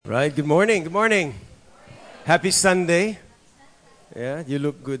Right, good morning, good morning. Happy Sunday. Yeah, you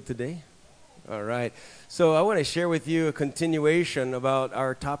look good today. All right. So I want to share with you a continuation about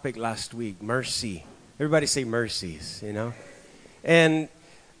our topic last week, mercy. Everybody say mercies. And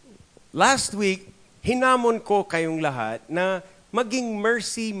last week, hinamon ko kayong lahat na maging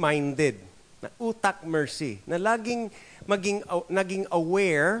mercy-minded, na utak mercy, na naging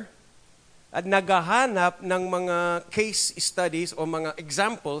aware at naghahanap ng mga case studies o mga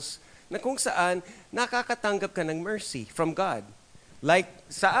examples na kung saan nakakatanggap ka ng mercy from God. Like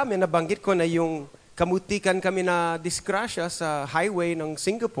sa amin, nabanggit ko na yung kamutikan kami na disgrasya sa highway ng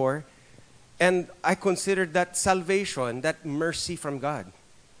Singapore, and I considered that salvation, that mercy from God.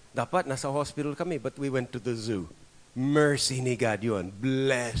 Dapat nasa hospital kami, but we went to the zoo. Mercy ni God yun.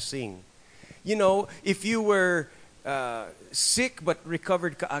 Blessing. You know, if you were sick but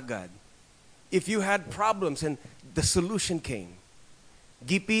recovered kaagad, if you had problems and the solution came,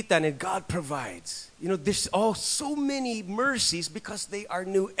 gipitan and God provides. There's so many mercies because they are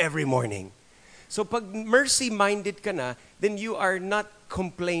new every morning. So pag mercy-minded ka na, then you are not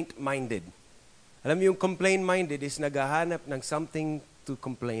complaint-minded. Alam mo yung complaint-minded is naghahanap ng something to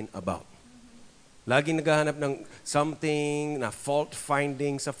complain about. Laging naghahanap ng something na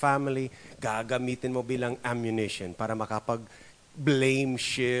fault-finding sa family, gagamitin mo bilang ammunition para blame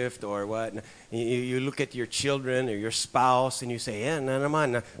shift or what. You look at your children or your spouse and you say, na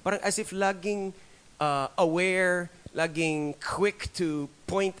naman. Parang as if laging aware, laging quick to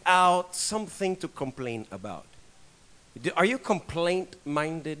point out something to complain about. Are you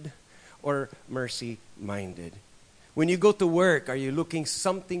complaint-minded or mercy-minded? When you go to work, are you looking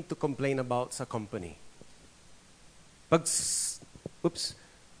something to complain about sa company? Pag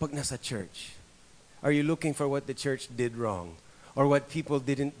nasa church, are you looking for what the church did wrong? Or what people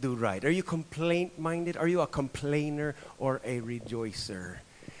didn't do right? Are you complaint-minded? Are you a complainer or a rejoicer?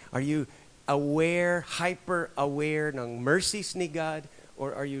 Are you aware, hyper-aware ng mercies ni God?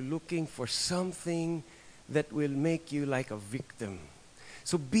 Or are you looking for something that will make you like a victim?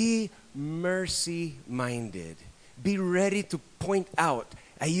 So be mercy-minded. Be ready to point out,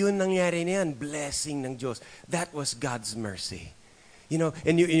 ayun nangyari niyan, blessing ng Diyos. That was God's mercy.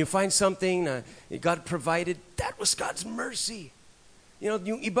 And you find something na God provided, that was God's mercy.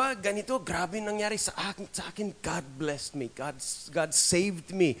 Yung iba, ganito, grabe nangyari sa akin, God blessed me. God saved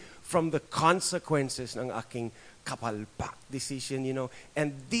me from the consequences ng aking kapalpak decision,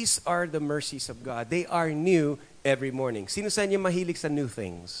 And these are the mercies of God. They are new every morning. Sino sa inyo mahilig sa new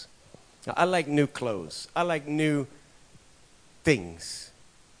things? I like new clothes. I like new things.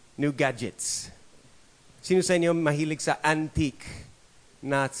 New gadgets. Sino sa inyo mahilig sa antique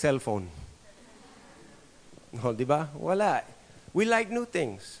na cellphone? No, di ba? Wala. We like new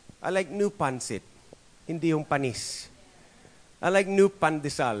things. I like new pansit. Hindi yung panis. I like new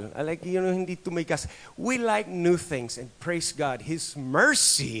pandesal. I like, hindi tumikas. We like new things, and praise God. His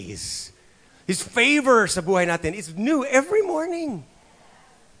mercies, His favor sa buhay natin is new every morning.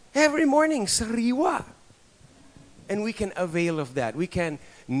 Every morning, sariwa. And we can avail of that. We can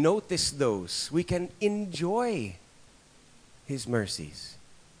notice those. We can enjoy His mercies.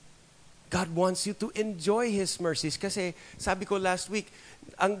 God wants you to enjoy His mercies. Kasi sabi ko last week,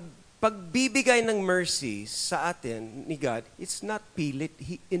 ang pagbibigay ng mercies sa atin ni God, it's not pilit.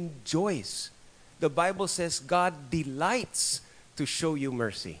 He enjoys. The Bible says God delights to show you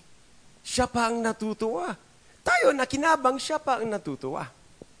mercy. Siya pa ang natutuwa. Tayo nakinabang, siya pa ang natutuwa.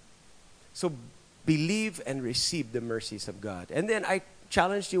 So believe and receive the mercies of God. And then I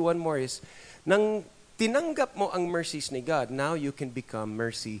challenged you one more is, nang tinanggap mo ang mercies ni God, now you can become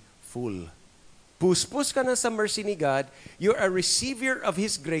merciful. Puspos ka na sa mercy ni God, you're a receiver of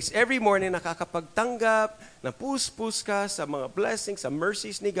His grace. Every morning, nakakapagtanggap, na puspos ka sa mga blessings, sa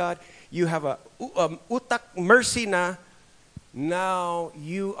mercies ni God. You have a utak mercy na, now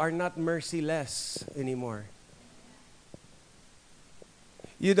you are not merciless anymore.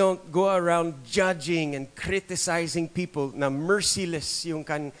 You don't go around judging and criticizing people na merciless yung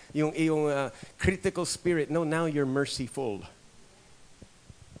critical spirit. No, now you're merciful.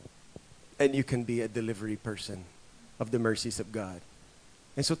 And you can be a delivery person of the mercies of God.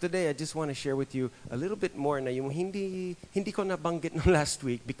 And so today, I just want to share with you a little bit more na yung hindi ko nabanggit no last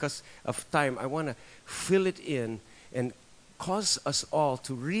week because of time. I want to fill it in and cause us all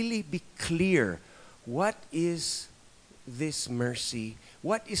to really be clear. What is this mercy?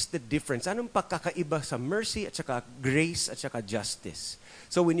 What is the difference? Anong pagkakaiba sa mercy at saka grace at saka justice?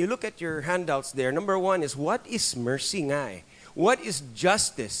 So when you look at your handouts there, number one is, what is mercy nga eh? What is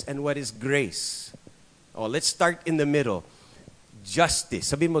justice and what is grace? Oh, let's start in the middle.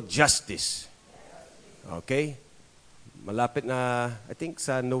 Justice. Sabi mo, justice. Okay? Malapit na, I think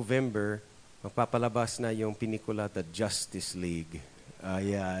sa November, magpapalabas na yung pelikula The Justice League.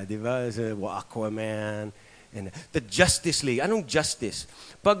 Yeah, di ba? Aquaman. And the Justice League. Anong justice?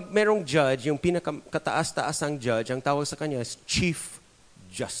 Pag merong judge, yung pinakataas-taasang judge, ang tawag sa kanya is Chief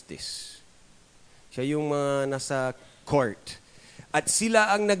Justice. Siya yung mga nasa court. At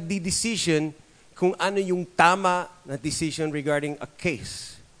sila ang nagdi-decision kung ano yung tama na decision regarding a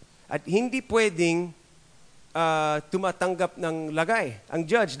case. At hindi pwedeng tumatanggap ng lagay. Ang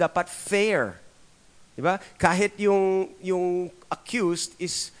judge dapat fair. Diba? Kahit yung accused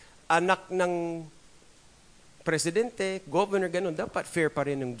is anak ng presidente, governor, ganun, dapat fair pa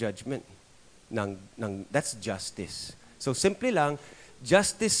rin yung judgment. That's justice. So simply lang,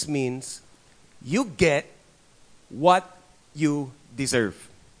 justice means you get what you deserve.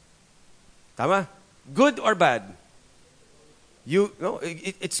 Tama? Good or bad?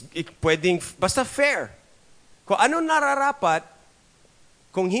 Pwedeng, basta fair. Kung ano nararapat,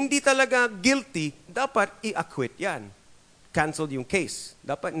 kung hindi talaga guilty, dapat i-acquit yan. Cancel yung case.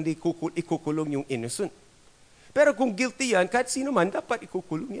 Dapat hindi ikukulong yung innocent. Pero kung guilty yan, kahit sino man, dapat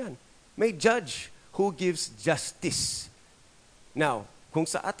ikukulong yan. May judge who gives justice. Now, kung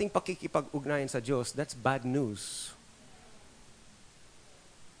sa ating pakikipag-ugnayan sa Diyos, that's bad news.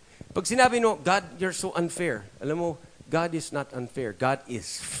 Pag sinabi no, God, you're so unfair. Alam mo, God is not unfair. God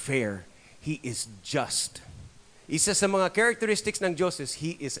is fair. He is just. Isa sa mga characteristics ng Diyos is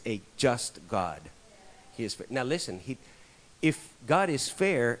He is a just God. He is fair. Now listen, if God is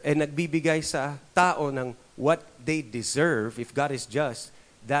fair and nagbibigay sa tao ng what they deserve, if God is just,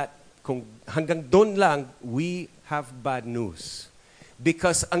 that kung hanggang doon lang, we have bad news.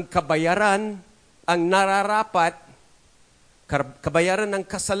 Because ang kabayaran, ang nararapat, kabayaran ng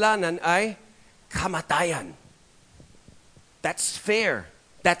kasalanan ay kamatayan. That's fair.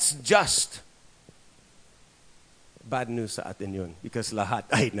 That's just. Bad news sa atin yun because lahat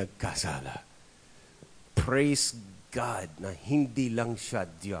ay nagkasala. Praise God na hindi lang siya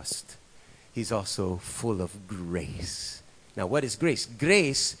just. He's also full of grace. Now, what is grace?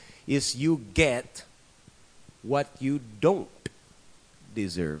 Grace is you get what you don't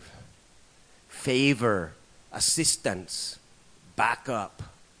deserve. Favor, assistance, backup,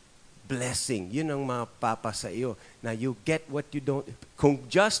 blessing. Yun ang mapapa sa iyo. Now, you get what you don't. Kung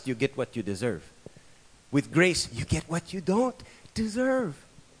just, you get what you deserve. With grace, you get what you don't deserve.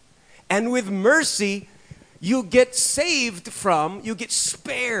 And with mercy, you get saved from, you get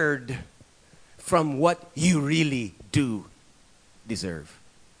spared from what you really do deserve.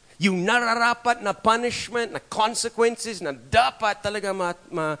 Yung nararapat na punishment, na consequences, na dapat talaga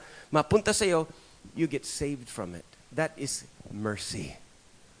mapunta sa iyo, you get saved from it. That is mercy.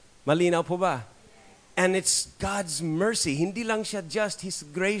 Malinaw po ba? And it's God's mercy. Hindi lang siya just, He's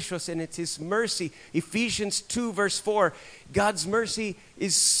gracious and it's His mercy. Ephesians 2 verse 4, God's mercy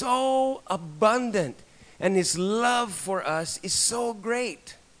is so abundant and His love for us is so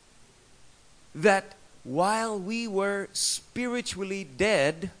great that while we were spiritually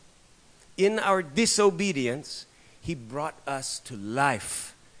dead in our disobedience, He brought us to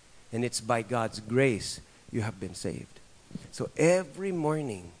life. And it's by God's grace you have been saved. So every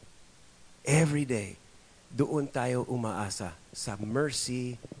morning, every day, doon tayo umaasa sa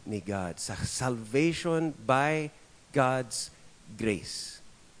mercy ni God, sa salvation by God's grace,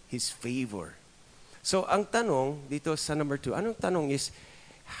 His favor. So, ang tanong dito sa number 2, anong tanong is,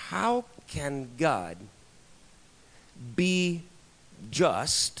 how can God be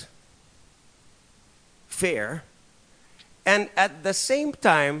just, fair, and at the same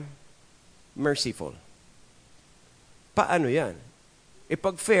time, merciful? Paano yan?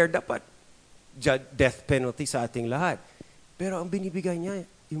 Pag fair, dapat death penalty sa ating lahat. Pero ang binibigay niya,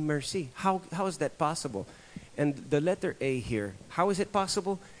 yung mercy. How is that possible? And the letter A here, how is it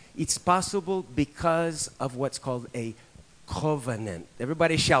possible? It's possible because of what's called a covenant.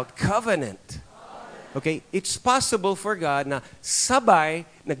 Everybody shout, covenant. Okay? It's possible for God na sabay,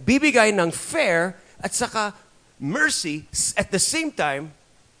 nagbibigay ng fair at saka mercy at the same time,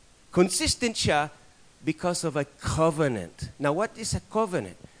 consistent siya because of a covenant. Now, what is a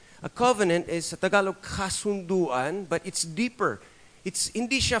covenant? A covenant is, sa Tagalog, kasunduan, but it's deeper.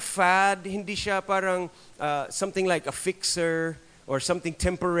 Hindi siya fad, hindi siya parang something like a fixer or something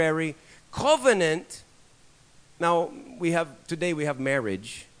temporary. Covenant, now, today we have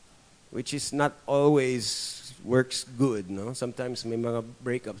marriage, which is not always works good, no? Sometimes may mga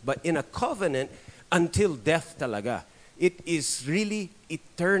breakups. But in a covenant, until death talaga, it is really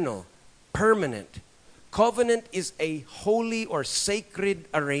eternal, permanent. Covenant is a holy or sacred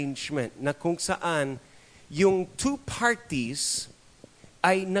arrangement na kung saan yung two parties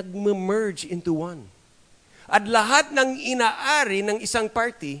ay nagme-merge into one. At lahat ng inaari ng isang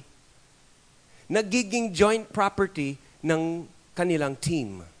party, nagiging joint property ng kanilang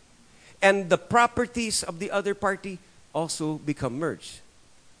team. And the properties of the other party also become merged.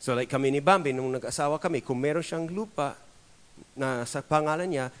 So like kami ni Bambi, nung nag-asawa kami, kung meron siyang lupa na sa pangalan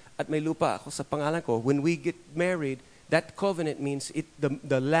niya at may lupa ako sa pangalan ko, when we get married, that covenant means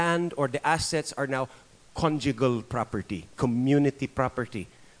the land or the assets are now conjugal property, community property.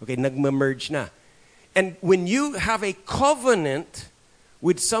 Okay, nagma-merge na. And when you have a covenant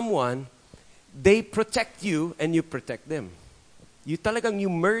with someone, they protect you and you protect them. You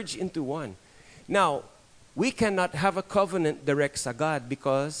merge into one. Now, we cannot have a covenant direct sa God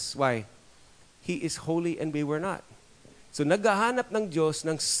because, why? He is holy and we were not. So naghahanap ng Diyos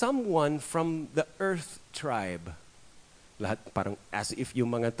ng someone from the earth tribe. Lahat parang as if yung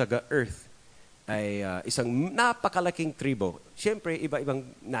mga taga-earth ay isang napakalaking tribo. Siyempre, iba-ibang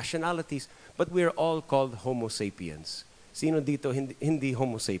nationalities, but we're all called Homo sapiens. Sino dito hindi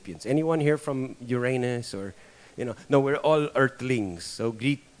Homo sapiens? Anyone here from Uranus or, no, we're all earthlings. So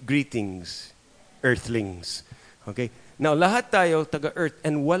greetings, earthlings. Okay? Now, lahat tayo taga-earth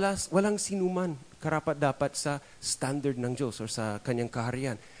and walang sinuman karapat-dapat sa standard ng Diyos or sa kanyang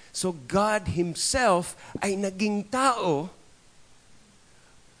kaharian. So God Himself ay naging tao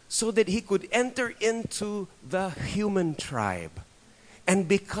so that He could enter into the human tribe and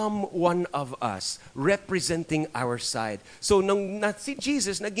become one of us, representing our side. So nung si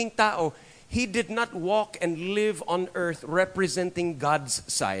Jesus naging tao, He did not walk and live on earth representing God's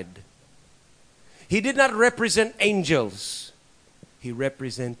side. He did not represent angels. He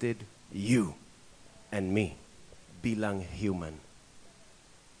represented you and me bilang human.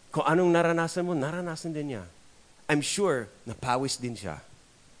 Kung anong naranasan mo, naranasan din niya. I'm sure napawis din siya.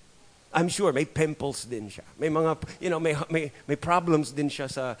 I'm sure may pimples din siya. May mga, may problems din siya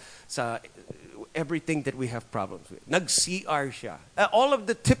sa everything that we have problems with. Nag-CR siya. All of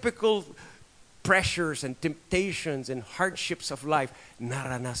the typical pressures and temptations and hardships of life,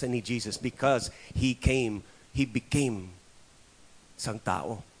 naranasan ni Jesus because He became isang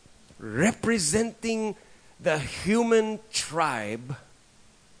tao. Representing the human tribe,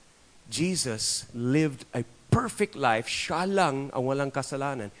 Jesus lived a perfect life. Siya lang ang walang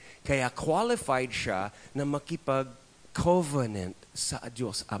kasalanan. Kaya qualified siya na makipag-covenant sa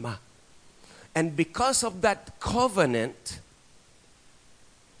Diyos Ama. And because of that covenant,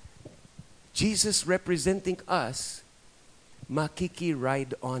 Jesus representing us,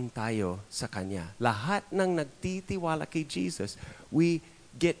 makiki-ride on tayo sa Kanya. Lahat ng nagtitiwala kay Jesus, we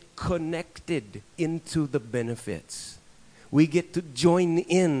get connected into the benefits. We get to join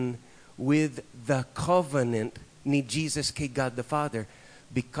in with the covenant ni Jesus kay God the Father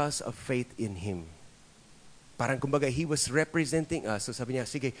because of faith in Him. Parang kumbaga, He was representing us. So sabi niya,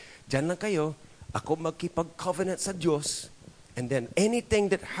 sige, dyan lang kayo, ako magkipag-covenant sa Diyos, and then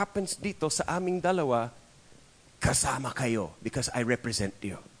anything that happens dito sa aming dalawa, kasama kayo because I represent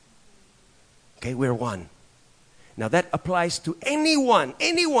you. Okay, we're one. Now that applies to anyone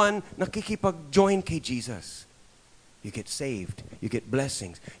nakikipag-join kay Jesus. You get saved, you get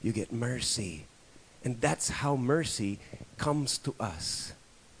blessings, you get mercy. And that's how mercy comes to us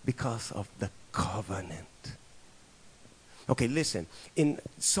because of the covenant. Okay, listen. In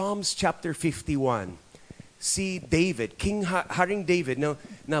Psalms chapter 51, si David, Haring David,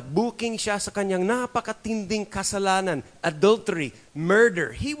 na booking siya sa kanyang napakatinding kasalanan, adultery,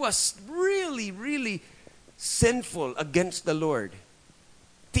 murder. He was really, really sinful against the Lord.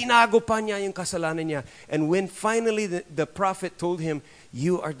 Tinago pa niya yung kasalanan niya. And when finally the prophet told him,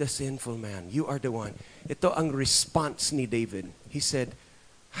 you are the sinful man, you are the one. Ito ang response ni David. He said,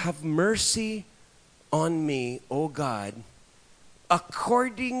 have mercy on me, O God,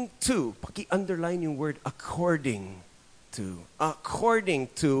 according to, paki-underline yung word according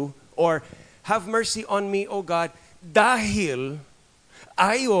to, or have mercy on me, O God, dahil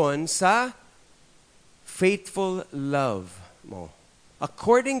ayon sa faithful love mo.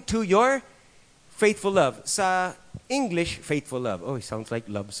 According to your faithful love. Sa English, faithful love. Oh, it sounds like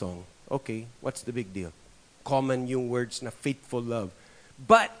love song. Okay, what's the big deal? Common yung words na faithful love.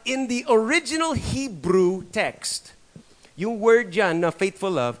 But in the original Hebrew text, yung word dyan na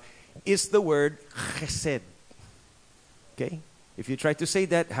faithful love is the word chesed. Okay? If you try to say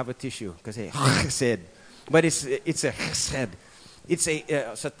that, have a tissue. Kasi chesed. But it's a chesed. It's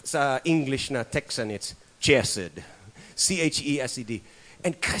a, sa English na Texan, it's chesed. C-H-E-S-E-D.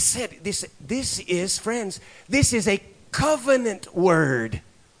 And chesed, this is, friends, this is a covenant word.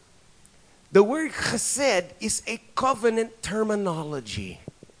 The word chesed is a covenant terminology,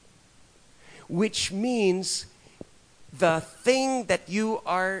 which means the thing that you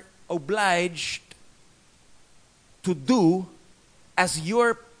are obliged to do as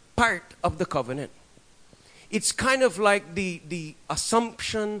your part of the covenant. It's kind of like the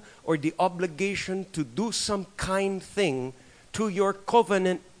assumption or the obligation to do some kind thing to your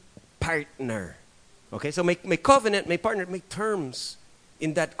covenant partner. Okay, so may covenant, may partner, may terms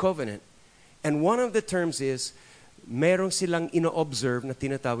in that covenant. And one of the terms is, merong silang ino-observe na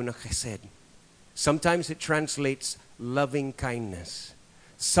tinatawag na chesed. Sometimes it translates loving kindness.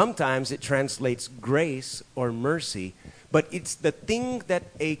 Sometimes it translates grace or mercy. But it's the thing that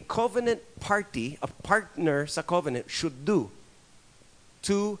a covenant party, a partner sa covenant, should do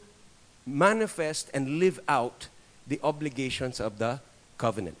to manifest and live out the obligations of the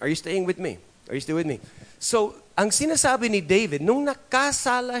covenant. Are you staying with me? Are you still with me? So, ang sinasabi ni David, nung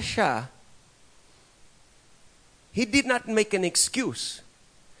nakasala siya, he did not make an excuse.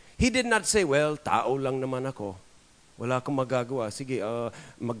 He did not say, well, tao lang naman ako. Wala akong magagawa. Sige,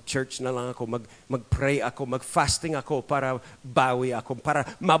 mag-church na lang ako, mag-pray ako, mag-fasting ako para bawi ako, para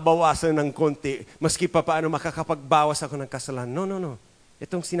mabawasan ng konti. Maski pa paano makakapagbawas ako ng kasalanan. No.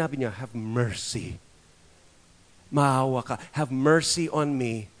 Itong sinabi niya, have mercy. Maawa ka. Have mercy on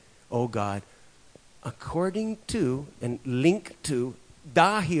me, O God. According to, and linked to,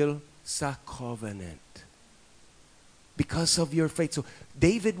 dahil sa covenant. Because of your faith. So,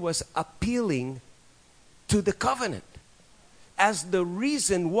 David was appealing to the covenant as the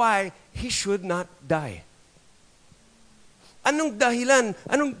reason why he should not die. Anong dahilan?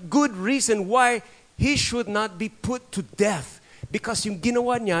 Anong good reason why he should not be put to death? Because yung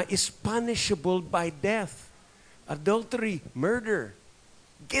ginawa niya is punishable by death. Adultery, murder.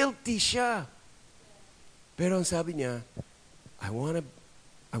 Guilty siya. Pero ang sabi niya, I want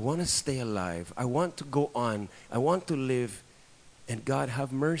to stay alive. I want to go on. I want to live. And God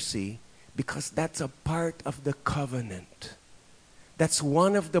have mercy, because that's a part of the covenant. That's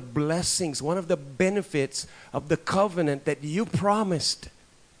one of the blessings, one of the benefits of the covenant that you promised.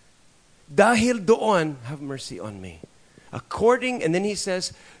 Dahil doon, have mercy on me. And then he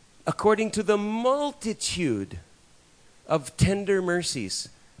says, according to the multitude of tender mercies,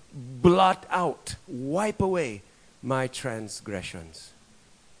 blot out, wipe away my transgressions.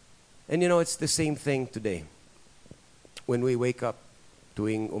 And it's the same thing today. When we wake up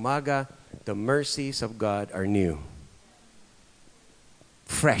tuwing umaga, the mercies of God are new.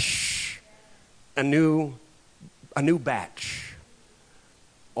 Fresh. A new batch.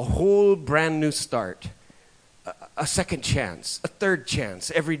 A whole brand new start. A second chance. A third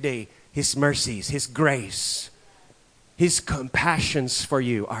chance. Every day, His mercies, His grace, His compassions for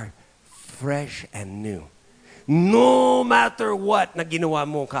you are fresh and new. No matter what na ginawa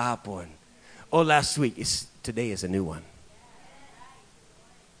mo kahapon o last week, today is a new one.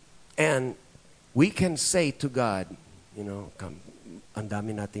 And we can say to God, ang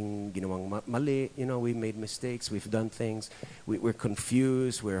dami nating ginawang mali, we made mistakes, we've done things, we're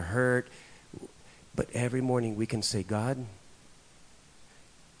confused, we're hurt. But every morning we can say, God,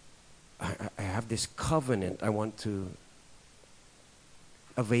 I have this covenant I want to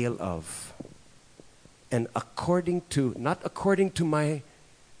avail of. And not according to my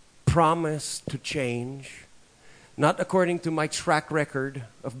promise to change, not according to my track record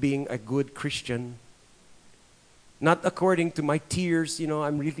of being a good Christian, not according to my tears,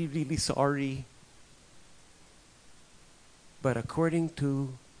 I'm really, really sorry, but according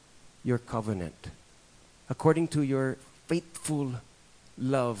to your covenant, according to your faithful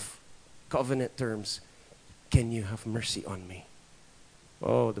love covenant terms, can you have mercy on me?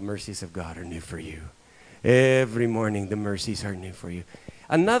 Oh, the mercies of God are new for you. Every morning, the mercies are new for you.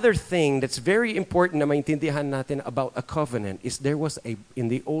 Another thing that's very important na maintindihan natin about a covenant is in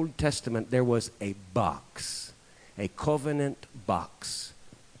the Old Testament, there was a box. A covenant box.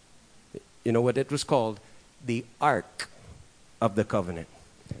 You know what it was called? The Ark of the Covenant.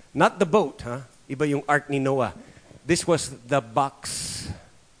 Not the boat, Iba yung Ark ni Noah. This was the box.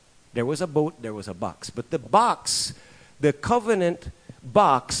 There was a boat, there was a box. But the box, the covenant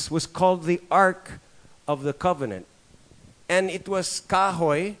box, was called the Ark of the Covenant. And it was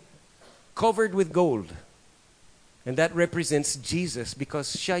kahoy covered with gold. And that represents Jesus,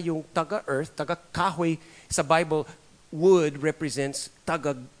 because siya yung taga-earth, taga-kahoy. Sa Bible, wood represents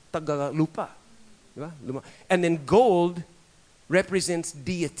taga-lupa. Diba? And then gold represents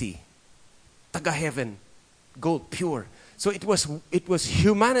deity. Taga-heaven. Gold, pure. So it was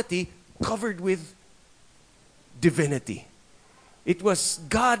humanity covered with divinity. It was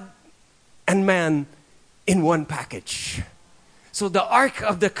God and man in one package. So the Ark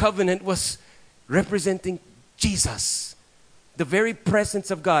of the Covenant was representing Jesus, the very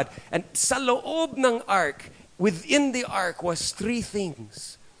presence of God. And sa loob ng Ark, within the Ark was three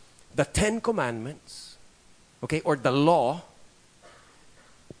things. The 10 Commandments, okay, or the law,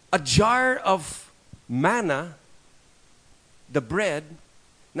 a jar of manna, the bread,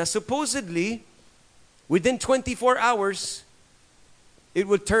 na supposedly, within 24 hours, it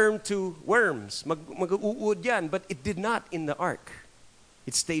would turn to worms. Mag-uuod yan. But it did not in the ark.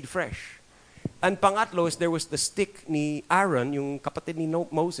 It stayed fresh. And pangatlo is there was the stick ni Aaron, yung kapatid ni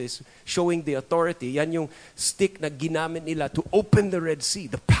Moses, showing the authority. Yan yung stick na ginamit nila to open the Red Sea.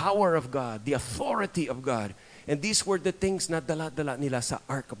 The power of God, the authority of God. And these were the things na dala-dala nila sa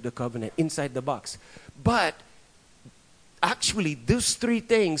Ark of the Covenant, inside the box. But actually, those three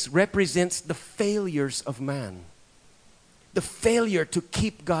things represents the failures of man. The failure to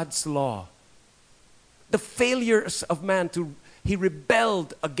keep God's law. The failures of man he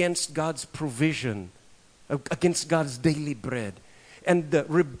rebelled against God's provision, against God's daily bread, and the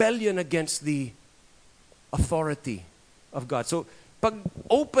rebellion against the authority of God. So, pag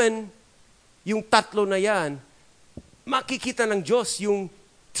open yung tatlo na yan, makikita ng Diyos yung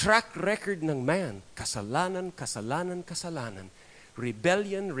track record ng man. Kasalanan, kasalanan, kasalanan.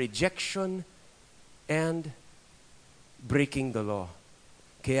 Rebellion, rejection, and breaking the law.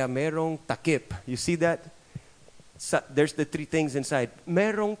 Kaya merong takip. You see that? There's the three things inside.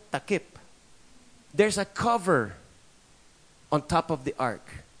 Merong takip. There's a cover on top of the ark.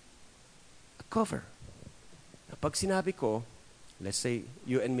 A cover. Pag sinabi ko, let's say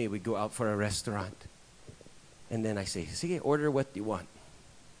you and me, we go out for a restaurant. And then I say, sige, order what you want.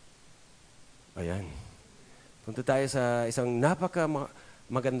 Ayan. Punta tayo sa isang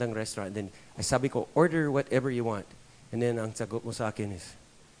magandang restaurant. And then, sabi ko, order whatever you want. And then, ang sagot mo sa akin is,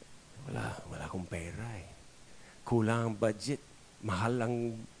 wala akong pera eh. Kulang ang budget. Mahal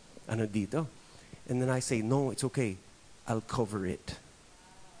ang dito. And then I say, no, it's okay. I'll cover it.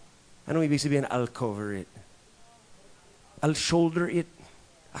 Ano ibig sabihin, I'll cover it? I'll shoulder it.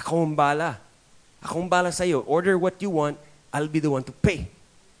 Ako ang bala. Ako ang bala sa'yo. Order what you want. I'll be the one to pay.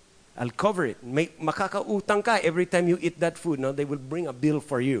 I'll cover it. Makakautang ka every time you eat that food. No? They will bring a bill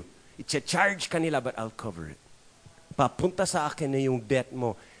for you. I-charge kanila, but I'll cover it. Papunta sa akin na yung debt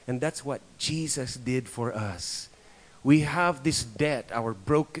mo. And that's what Jesus did for us. We have this debt,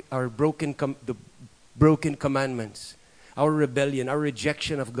 the broken commandments, our rebellion, our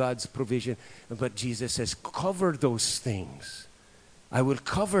rejection of God's provision. But Jesus says, cover those things. I will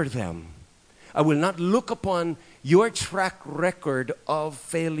cover them. I will not look upon your track record of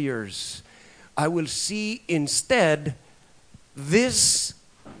failures. I will see instead this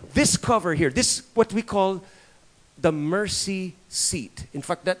cover here. This what we call the mercy seat. In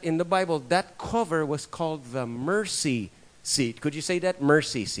fact, that in the Bible, that cover was called the mercy seat. Could you say that?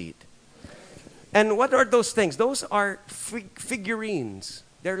 Mercy seat. And what are those things? Those are figurines.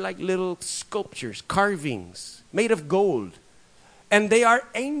 They're like little sculptures, carvings, made of gold. And they are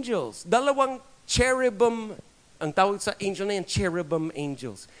angels. Dalawang cherubim, ang tawag sa angel na yan, cherubim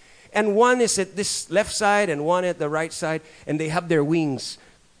angels. And one is at this left side and one at the right side. And they have their wings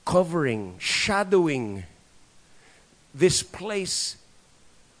covering, shadowing this place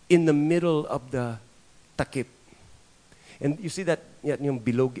in the middle of the takip. And you see that yung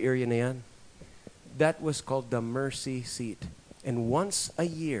bilog area na yan? That was called the mercy seat. And once a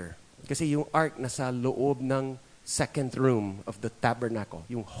year, kasi yung ark nasa loob ng second room of the tabernacle,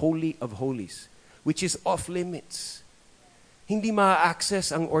 yung Holy of Holies, which is off limits. Hindi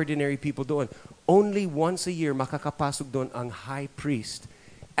ma-access ang ordinary people doon. Only once a year makakapasok doon ang high priest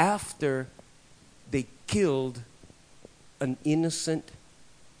after they killed an innocent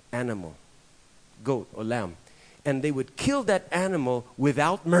animal, goat or lamb. And they would kill that animal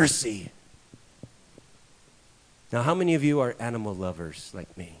without mercy. Now, how many of you are animal lovers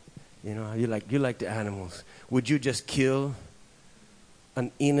like me? You know, you like the animals. Would you just kill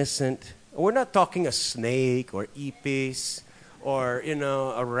an innocent? We're not talking a snake or ipis or,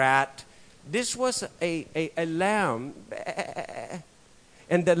 a rat. This was a lamb.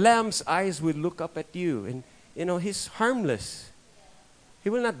 And the lamb's eyes will look up at you. And, he's harmless. He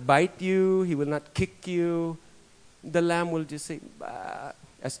will not bite you. He will not kick you. The lamb will just say, bah,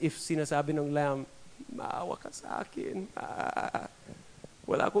 as if sinasabi ng lamb, maawa ka sa akin.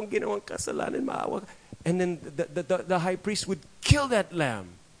 Wala akong ginawang kasalanan, maawa ka. And then the high priest would kill that lamb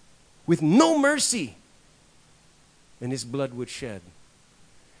with no mercy. And his blood would shed.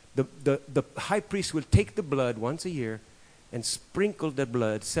 The high priest will take the blood once a year and sprinkle the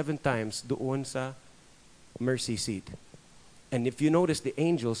blood 7 times doon sa mercy seat. And if you notice, the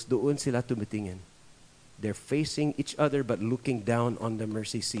angels, doon sila tumitingin. They're facing each other but looking down on the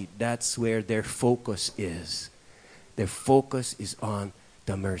mercy seat. That's where their focus is. Their focus is on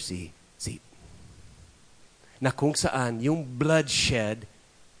the mercy seat. Na kung saan yung bloodshed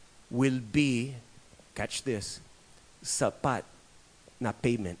will be catch this, sapat na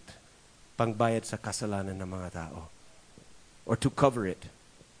payment pangbayad sa kasalanan ng mga tao, or to cover it.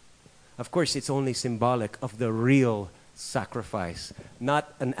 Of course, it's only symbolic of the real sacrifice,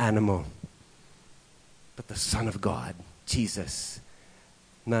 not an animal, but the Son of God, Jesus.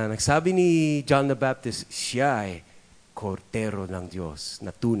 Na nagsabi ni John the Baptist, siya ay kordero ng Diyos na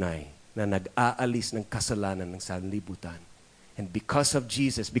tunay, na nag-aalis ng kasalanan ng sanlibutan. And because of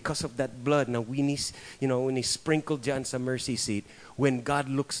Jesus, because of that blood, na when He's sprinkled dyan sa mercy seat, when God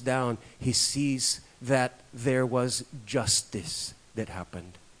looks down, He sees that there was justice that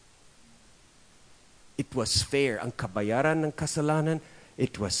happened. It was fair. Ang kabayaran ng kasalanan,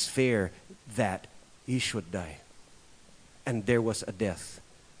 it was fair that He should die. And there was a death.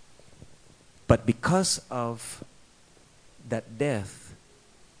 But because of that death,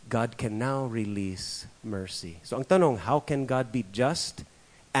 God can now release mercy. So ang tanong, how can God be just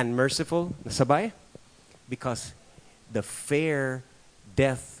and merciful? Nasabay? Because the fair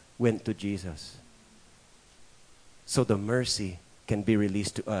death went to Jesus. So the mercy can be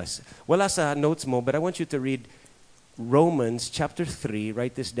released to us. Wala sa notes mo, but I want you to read Romans chapter 3,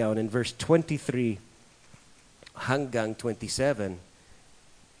 write this down, in verse 23 hanggang 27.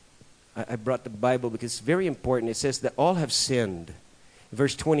 I brought the Bible because it's very important. It says that all have sinned.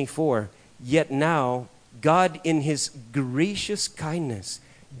 Verse 24, yet now God in His gracious kindness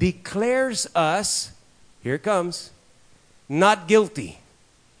declares us, here it comes, not guilty.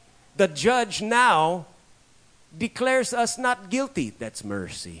 The judge now declares us not guilty. That's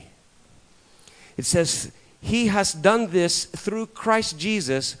mercy. It says, He has done this through Christ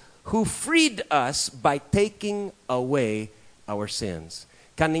Jesus, who freed us by taking away our sins.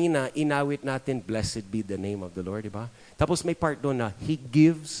 Kanina, inawit natin, blessed be the name of the Lord, diba? Tapos may part doon na, He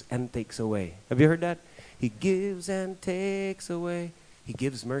gives and takes away. Have you heard that? He gives and takes away. He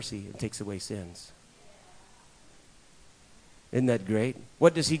gives mercy and takes away sins. Isn't that great?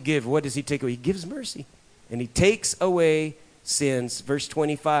 What does He give? What does He take away? He gives mercy. And He takes away sins. Verse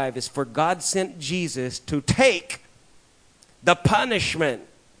 25 is, for God sent Jesus to take the punishment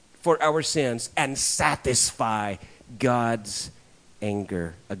for our sins and satisfy God's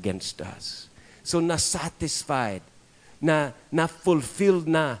anger against us. So na-satisfied, na-fulfilled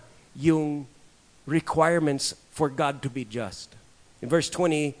na yung requirements for God to be just. In verse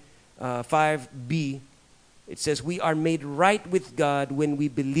 25b, it says, we are made right with God when we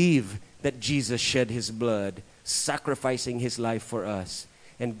believe that Jesus shed His blood, sacrificing His life for us.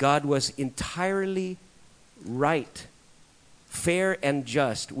 And God was entirely right, fair and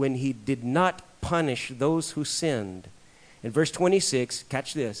just when He did not punish those who sinned. In verse 26,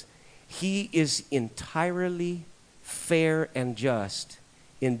 catch this, He is entirely fair and just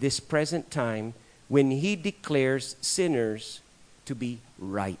in this present time when He declares sinners to be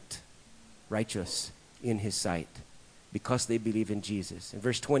righteous in His sight, because they believe in Jesus. And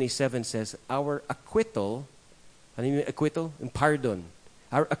verse 27 says, our acquittal, ano yung acquittal? Yung pardon.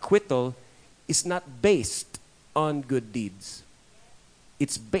 Our acquittal is not based on good deeds.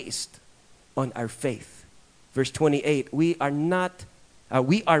 It's based on our faith. Verse 28, we are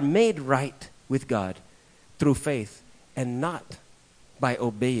made right with God through faith and not by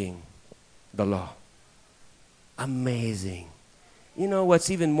obeying the law. Amazing. You know what's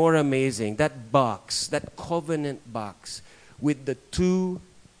even more amazing? That box, that covenant box with the two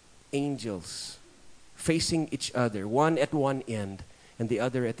angels facing each other, one at one end and the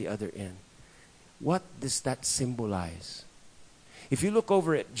other at the other end. What does that symbolize? If you look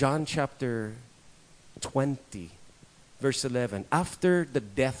over at John chapter 20, verse 11, after the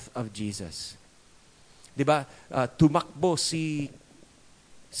death of Jesus, diba, tumakbo si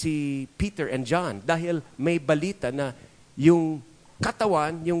Peter and John dahil may balita na yung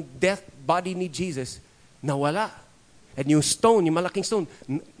katawan, yung death body ni Jesus, nawala. And yung stone, yung malaking stone,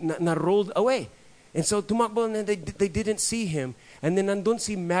 na rolled away. And so tumakbo and they didn't see Him. And then nandun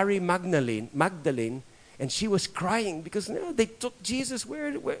si Mary Magdalene, and she was crying because they took Jesus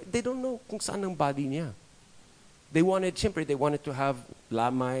where they don't know kung saan ang body niya. They wanted to have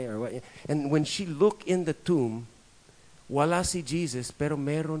lamay or what. And when she looked in the tomb, wala si Jesus, pero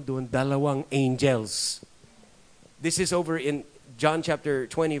meron doon dalawang angels. This is over in John chapter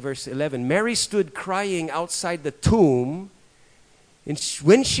 20, verse 11. Mary stood crying outside the tomb. And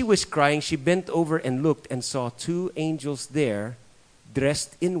when she was crying, she bent over and looked and saw two angels there,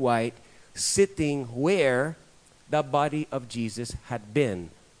 dressed in white, sitting where the body of Jesus had been.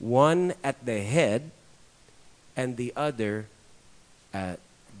 One at the head and the other at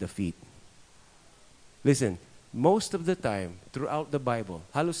the feet. Listen, most of the time, throughout the Bible,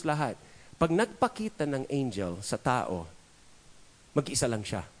 halos lahat, pag nagpakita ng angel sa tao, mag-isa lang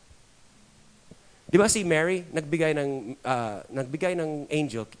siya. Di ba si Mary, nagbigay ng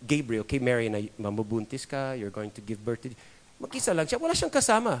angel, Gabriel, kay Mary na mamubuntis ka, you're going to give birth to... Mag-isa lang siya. Wala siyang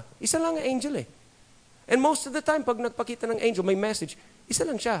kasama. Isa lang ang angel eh. And most of the time, pag nagpakita ng angel, may message, isa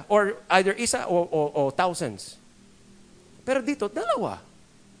lang siya. Or either isa o thousands. Pero dito, dalawa.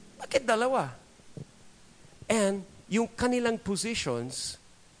 Bakit dalawa? And yung kanilang positions,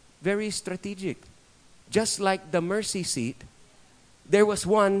 very strategic. Just like the mercy seat, there was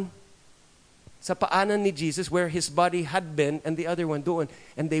one sa paanan ni Jesus where his body had been and the other one doon.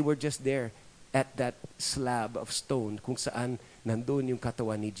 And they were just there at that slab of stone kung saan nandun yung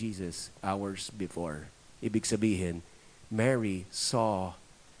katawan ni Jesus hours before. Ibig sabihin, Mary saw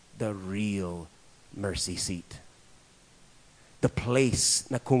the real mercy seat. The place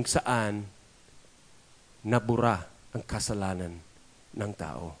na kung saan nabura ang kasalanan ng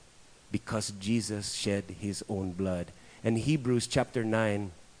tao because Jesus shed His own blood. And Hebrews chapter 9,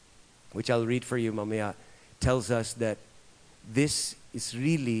 which I'll read for you mamaya, tells us that this is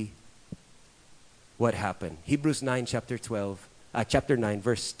really what happened. Hebrews 9, chapter 9,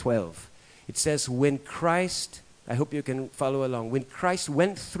 verse 12. It says, when Christ, I hope you can follow along, when Christ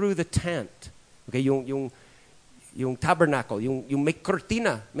went through the tent, okay, yung tabernacle, yung may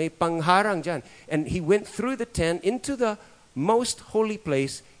cortina, may pangharang dyan, and He went through the tent into the most holy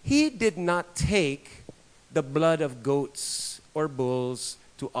place, He did not take the blood of goats or bulls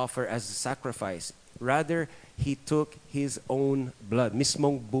to offer as a sacrifice. Rather, He took His own blood.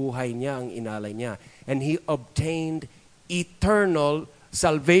 Mismong buhay niya ang inalay niya. And He obtained eternal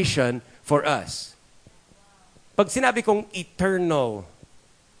salvation for us. Pag sinabi kong eternal,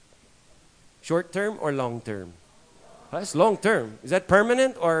 short term or long term? That's long term. Is that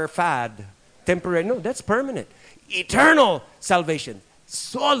permanent or fad? Temporary? No, that's permanent. Eternal salvation.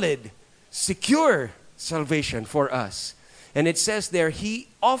 Solid, secure salvation for us. And it says there, He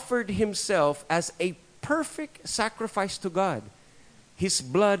offered Himself as a perfect sacrifice to God. His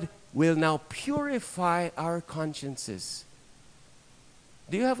blood will now purify our consciences.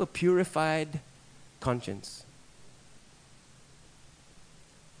 Do you have a purified conscience?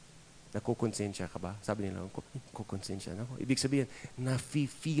 Nakukonsensya ka ba? Sabi nila, kukonsensya na ako. Ibig sabihin,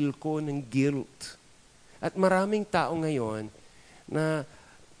 nafe-feel ko ng guilt. At maraming tao ngayon na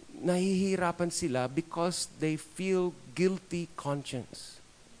nahihirapan sila because they feel guilty conscience.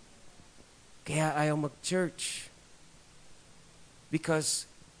 Kaya ayaw mag-church. Because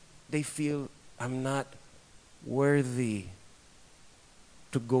they feel, I'm not worthy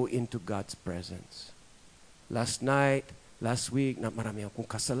to go into God's presence. Last week, na marami akong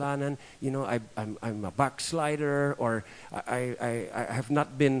kasalanan. You know, I'm a backslider, or I have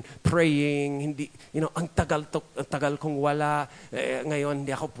not been praying. Hindi, you know, ang tagal kong wala. Ngayon,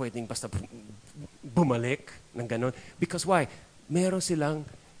 hindi ako pwedeng basta bumalik ng ganon. Because why? Meron silang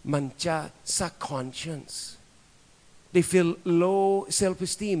mancha sa conscience. They feel low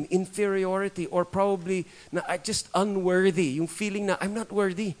self-esteem, inferiority, or probably na just unworthy. Yung feeling na I'm not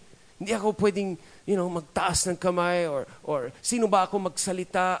worthy. Hindi ako pwedeng, you know, magtaas ng kamay or sino ba ako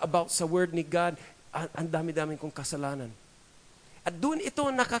magsalita about sa word ni God? Ang dami-dami kong kasalanan. At doon ito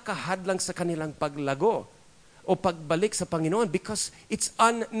nakakahadlang sa kanilang paglago o pagbalik sa Panginoon because it's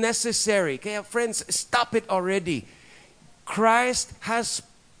unnecessary. Kaya friends, stop it already. Christ has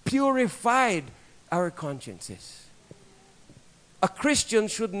purified our consciences. A Christian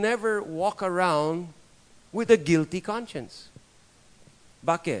should never walk around with a guilty conscience.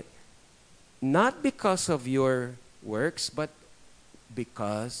 Bakit? Not because of your works, but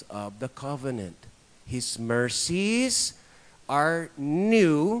because of the covenant. His mercies are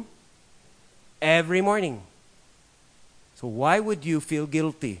new every morning. So why would you feel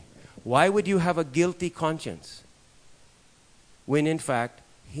guilty? Why would you have a guilty conscience? When in fact,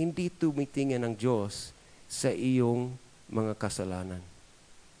 hindi tumitingin ang Diyos sa iyong mga kasalanan.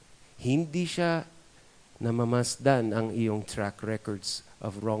 Hindi siya namamasdan ang iyong track records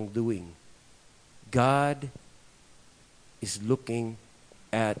of wrongdoing. God is looking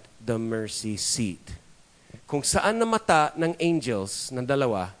at the mercy seat. Kung saan na mata ng angels, ng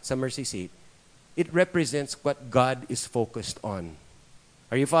dalawa, sa mercy seat, it represents what God is focused on.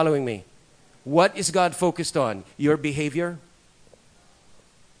 Are you following me? What is God focused on? Your behavior?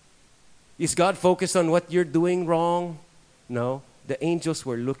 Is God focused on what you're doing wrong? No. The angels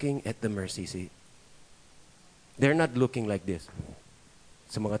were looking at the mercy seat. They're not looking like this.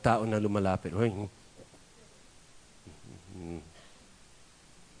 Sa mga tao na lumalapit.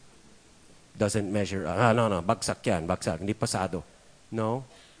 Doesn't measure. No. Bagsak yan. Bagsak. Hindi pasado. No.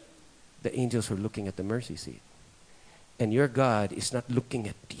 The angels were looking at the mercy seat. And your God is not looking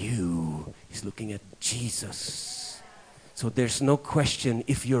at you. He's looking at Jesus. So there's no question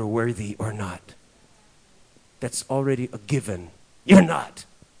if you're worthy or not. that's already a given. You're not.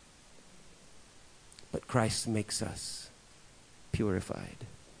 But Christ makes us purified.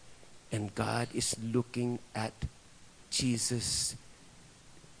 And God is looking at Jesus'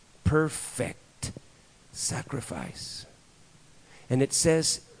 perfect sacrifice. And it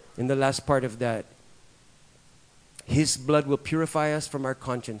says in the last part of that, His blood will purify us from our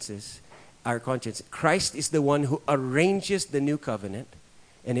consciences. Our conscience. Christ is the one who arranges the new covenant,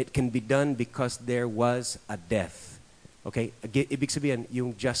 and it can be done because there was a death. Okay? Ibig sabihin,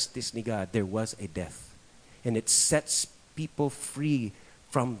 yung justice ni God, there was a death. And it sets people free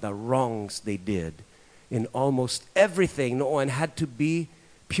from the wrongs they did. In almost everything, noon had to be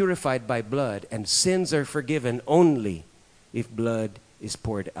purified by blood, and sins are forgiven only if blood is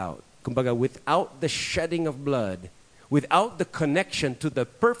poured out. Kumbaga, without the shedding of blood, without the connection to the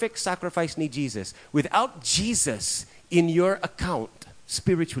perfect sacrifice ni Jesus, without Jesus in your account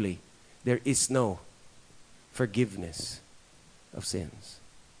spiritually, there is no forgiveness of sins.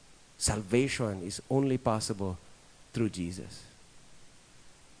 Salvation is only possible through Jesus.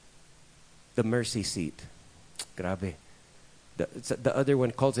 The mercy seat. Grabe. The other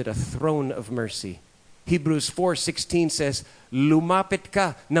one calls it a throne of mercy. Hebrews 4:16 says, lumapit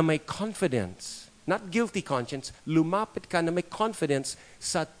ka na may confidence. Not guilty conscience. Lumapit ka na may confidence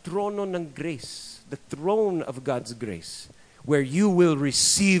sa trono ng grace. The throne of God's grace. Where you will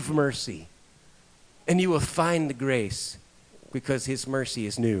receive mercy. And you will find grace. Because His mercy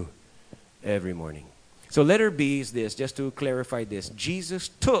is new every morning. So letter B is this, just to clarify this. Jesus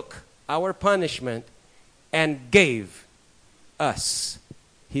took our punishment and gave us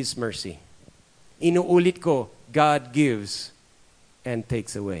His mercy. Inuulit ko, God gives and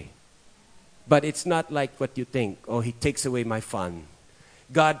takes away. But it's not like what you think. Oh, He takes away my fun.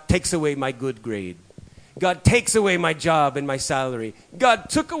 God takes away my good grade. God takes away my job and my salary. God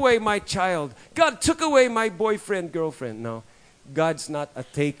took away my child. God took away my boyfriend, girlfriend. No, God's not a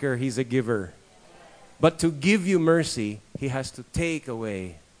taker. He's a giver. But to give you mercy, He has to take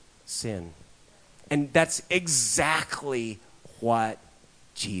away sin. And that's exactly what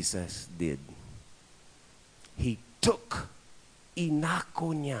Jesus did. He took,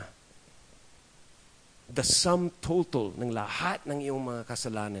 inako niya, the sum total ng lahat ng iyong mga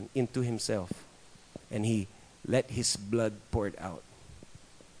kasalanan into Himself. And He let His blood poured out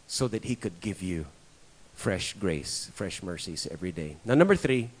so that He could give you fresh grace, fresh mercies every day. Now, number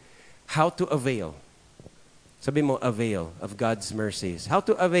 3, how to avail. Sabi mo, avail of God's mercies. How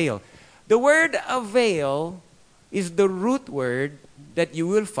to avail. The word avail is the root word that you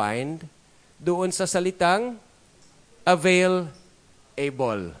will find doon sa salitang available.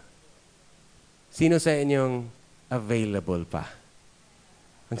 Sino sa inyong available pa?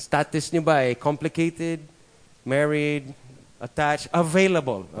 Ang status niyo ba ay complicated, married, attached,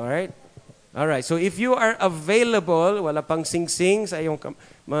 available? Alright? Alright, so if you are available, wala pang sing-sing sa iyong...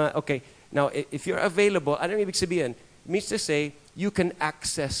 Okay, now if you're available, ano ibig sabihin? It means to say, you can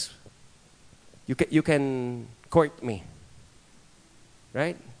access, you can court me.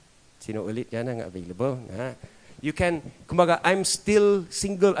 Right? Sino ulit yan ang available? You can, kumbaga, I'm still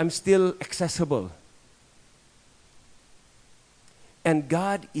single, I'm still accessible. And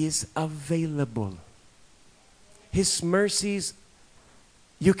God is available. His mercies,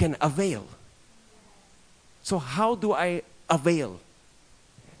 you can avail. So how do I avail?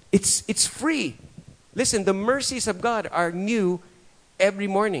 It's free. Listen, the mercies of God are new every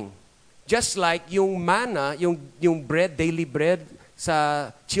morning. Just like yung manna, yung bread, daily bread sa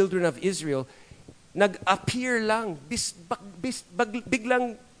children of Israel, nag-appear lang,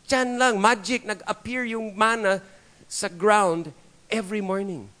 biglang tiyan lang, magic, nag-appear yung manna sa ground every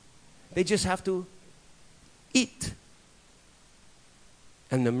morning. They just have to eat.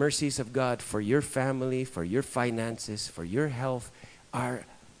 And the mercies of God for your family, for your finances, for your health are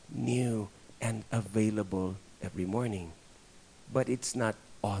new and available every morning. But it's not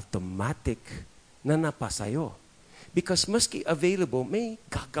automatic na napasayo. Because maski available, may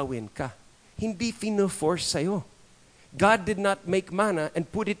gagawin ka. Hindi fino-force sa'yo. God did not make manna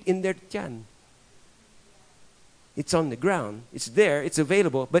and put it in their tiyan. It's on the ground. It's there. It's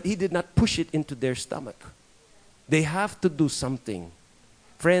available. But He did not push it into their stomach. They have to do something.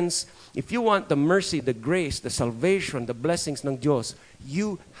 Friends, if you want the mercy, the grace, the salvation, the blessings ng Diyos,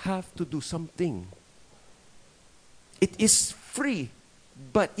 you have to do something. It is free,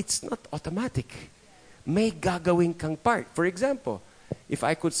 but it's not automatic. May gagawin kang part. For example, if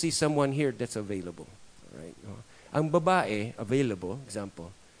I could see someone here that's available. Right? Ang babae, available,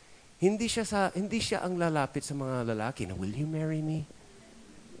 example, hindi siya ang lalapit sa mga lalaki na, will you marry me?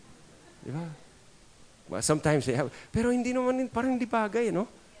 Di ba? Well, sometimes they have, pero hindi naman, parang hindi bagay, no?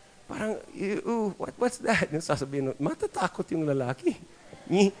 Parang, what's that? Yung sasabihin, matatakot yung lalaki.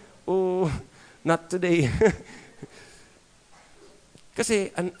 Not today.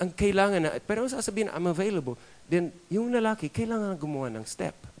 Kasi ang kailangan na, pero sasabihin, I'm available. Then, yung lalaki, kailangan gumawa ng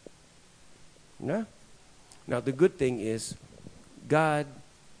step. Na? Now, the good thing is, God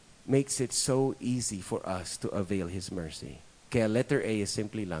makes it so easy for us to avail His mercy. Kaya letter A is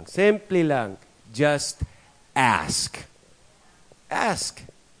simply lang, just ask. Ask.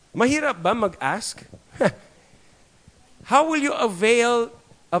 Mahirap ba mag-ask? How will you avail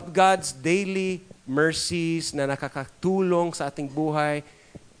of God's daily mercies na nakakatulong sa ating buhay?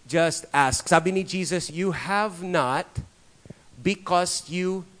 Just ask. Sabi ni Jesus, you have not because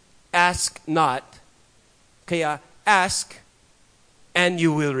you ask not. Kaya ask and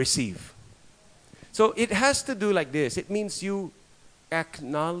you will receive. So it has to do like this. It means you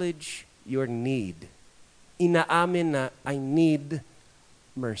acknowledge your need. Inaamin na I need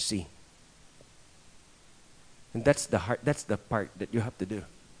mercy. And that's the part that you have to do.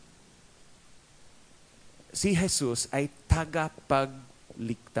 Si Jesus ay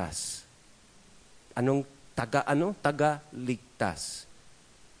tagapagligtas. Tagaligtas.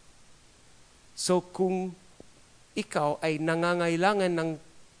 So kung ikaw ay nangangailangan ng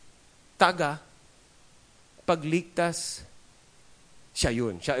pagligtas, siya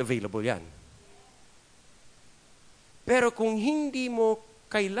available yan. Pero kung hindi mo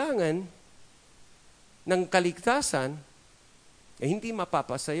kailangan ng kaligtasan, hindi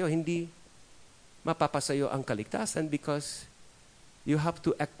mapapasayo ang kaligtasan because you have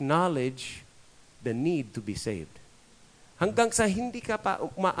to acknowledge the need to be saved. Hanggang sa hindi ka pa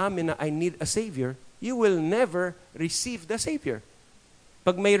umaamin na I need a Savior, you will never receive the Savior.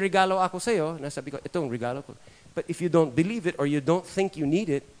 Pag may regalo ako sa'yo, nasabi ko, itong regalo ko. But if you don't believe it or you don't think you need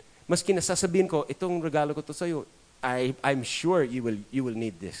it, maski nasasabihin ko, itong regalo ko to sa'yo, I'm sure you will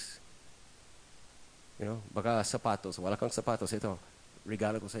need this. Baka sapatos, wala kang sapatos, ito,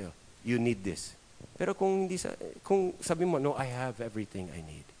 regalo ko sa'yo. You need this. Pero kung sabi mo, no, I have everything I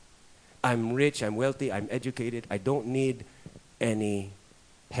need. I'm rich, I'm wealthy, I'm educated, I don't need any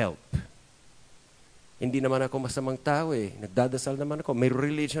help. Hindi naman ako masamang tao Nagdadasal naman ako, may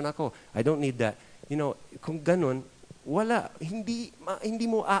religion ako. I don't need that. Kung ganun, wala. Hindi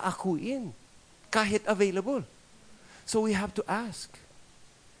mo aakuin kahit available. So we have to ask.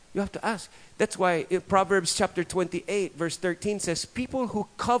 You have to ask. That's why Proverbs chapter 28 verse 13 says, people who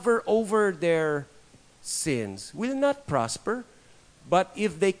cover over their sins will not prosper, but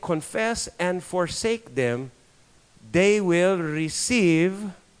if they confess and forsake them, they will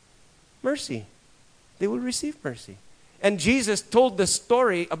receive mercy. They will receive mercy. And Jesus told the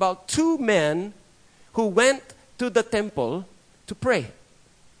story about two men who went to the temple to pray.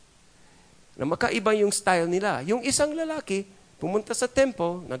 Na makaiba yung style nila. Yung isang lalaki, pumunta sa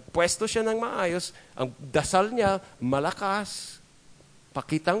temple, nagpwesto siya ng maayos, ang dasal niya, malakas,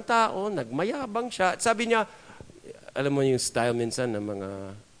 pakitang tao, nagmayabang siya. At sabi niya, alam mo yung style minsan ng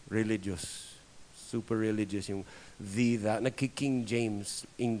mga religious, super religious, yung that, nagki-King James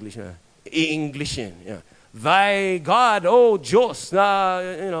English na, i-English yan. Yeah. Thy God, oh Diyos, na,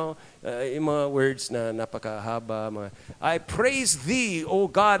 yung mga words na napakahaba, I praise thee, O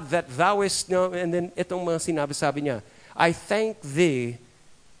God, that thou is, and then itong mga sabi niya, I thank thee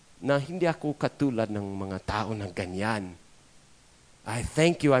na hindi ako katulad ng mga tao na ganyan. I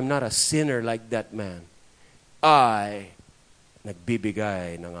thank you, I'm not a sinner like that man. I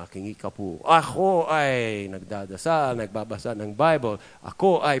nagbibigay ng aking ikapu. Ako ay nagdadasal, nagbabasa ng Bible.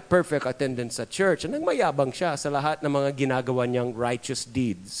 Ako ay perfect attendance sa church. Nagmayabang siya sa lahat ng mga ginagawa niyang righteous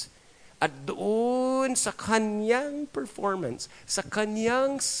deeds. At doon sa kanyang performance, sa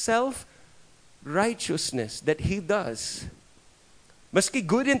kanyang self-righteousness that he does, maski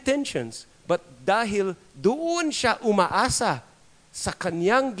good intentions, but dahil doon siya umaasa sa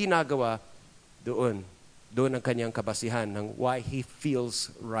kanyang ginagawa, doon ang kanyang kabasihan ng why he feels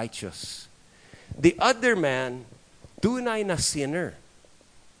righteous. The other man, tunay na sinner.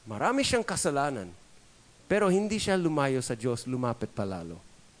 Marami siyang kasalanan. Pero hindi siya lumayo sa Diyos, lumapit palalo.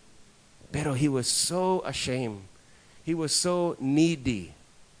 Pero he was so ashamed. He was so needy.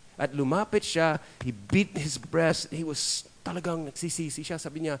 At lumapit siya, he beat his breast, he was talagang nagsisisi siya.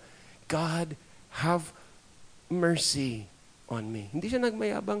 Sabi niya, God, have mercy on me. Hindi siya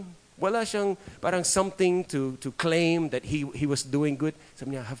nagmayabang. Wala siyang parang something to claim that he was doing good.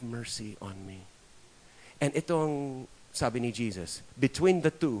 Sabi niya, have mercy on me. And ito ang sabi ni Jesus, between the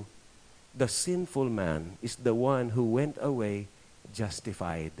two, the sinful man is the one who went away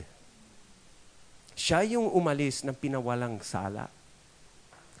justified. Siya yung umalis ng pinawalang sala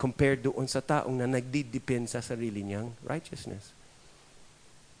compared doon sa taong na nagdidepend sa sarili niyang righteousness.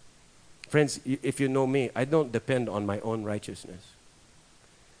 Friends, if you know me, I don't depend on my own righteousness.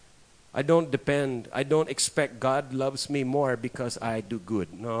 I don't expect God loves me more because I do good.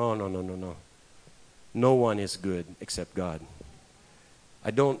 No, no, no, no, no. No one is good except God.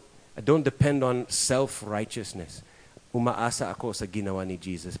 I don't depend on self-righteousness. Umaasa ako sa ginawa ni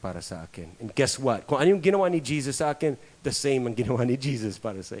Jesus para sa akin. And guess what? Kung ano yung ginawa ni Jesus sa akin, the same ang ginawa ni Jesus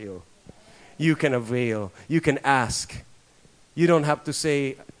para sa iyo. You can avail. You can ask. You don't have to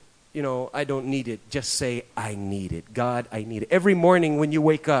say, I don't need it. Just say, I need it. God, I need it. Every morning when you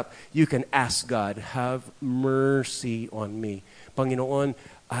wake up, you can ask God, have mercy on me. Panginoon,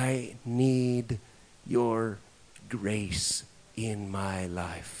 I need your grace in my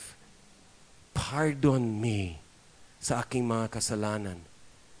life. Pardon me sa aking mga kasalanan.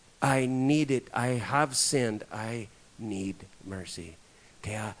 I need it. I have sinned. I need mercy.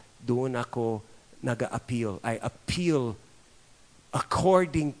 Kaya doon ako nag-appeal. I appeal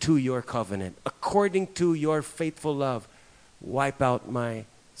according to your covenant, according to your faithful love. Wipe out my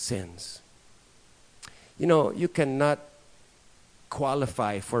sins. You cannot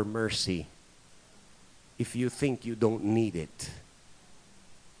qualify for mercy if you think you don't need it.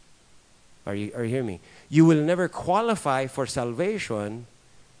 Are you hearing me? You will never qualify for salvation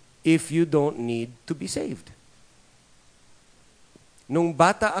if you don't need to be saved. Nung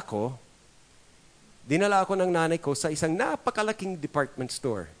bata ako, dinala ako ng nanay ko sa isang napakalaking department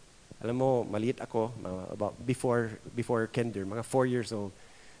store. Alam mo, maliit ako, about before kinder, mga 4 years old.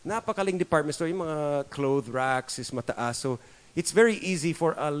 Napakaling department store, yung mga clothes racks is mataas. So, it's very easy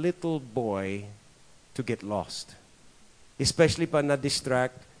for a little boy to get lost. Especially pa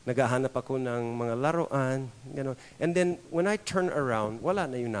na-distract, naghahanap ako ng mga laruan, gano'n. And then, when I turn around, wala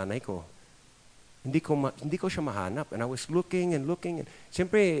na yung nanay ko. Hindi ko siya mahanap. And I was looking and looking. And,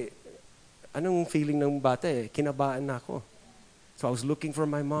 siyempre, anong feeling ng bata Kinabaan na ako. So I was looking for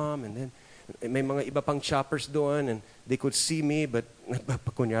my mom, and then may mga iba pang shoppers doon, and they could see me, but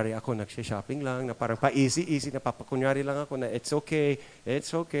nagpapakunyari ako, nagsha-shopping lang, na parang pa-easy, napapakunyari lang ako na it's okay,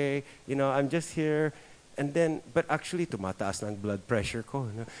 I'm just here. And then, but actually, tumataas ng blood pressure ko.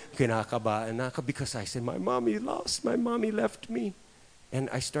 Kinakabaan na ako because I said, my mommy left me. And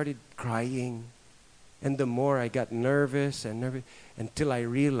I started crying. And the more I got nervous until I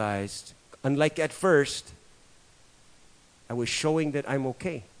realized, unlike at first, I was showing that I'm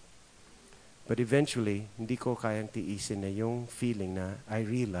okay. But eventually, hindi ko kayang tiisin na yung feeling na I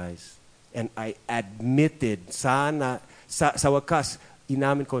realized and I admitted, sa wakas,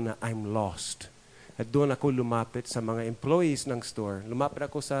 inamin ko na I'm lost. At doon ako lumapit sa mga employees ng store. Lumapit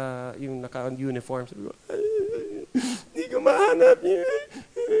ako sa yung naka-uniform. Sabi ko, hindi ko mahanap niya.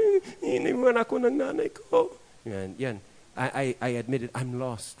 Iniwan ako ng nanay ko. Yan. I admitted, I'm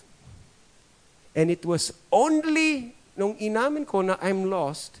lost. And it was only nung inamin ko na I'm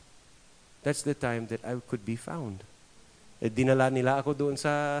lost, that's the time that I could be found. Dinala nila ako doon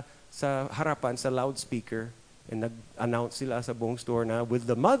sa harapan, sa loudspeaker, and nag-announce sila sa buong store na, with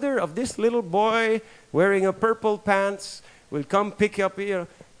the mother of this little boy wearing a purple pants will come pick up here.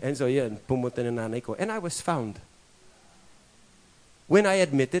 And so yan, pumunta na nanay ko. And I was found. When I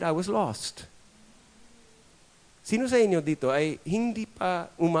admitted I was lost. Sino sa inyo dito ay hindi pa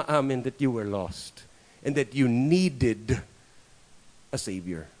umaamin that you were lost and that you needed a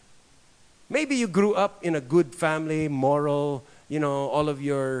Savior? Maybe you grew up in a good family, moral, all of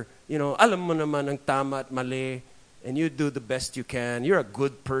your, alam mo naman ang tama at mali, and you do the best you can. You're a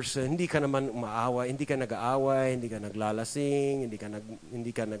good person. Hindi ka naman umaaway, hindi ka nag-aaway, hindi ka naglalasing,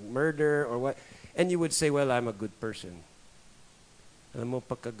 hindi ka nag-murder or what. And you would say, well, I'm a good person. Alam mo,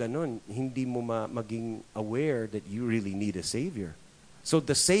 pagka ganun, hindi mo maging aware that you really need a Savior. So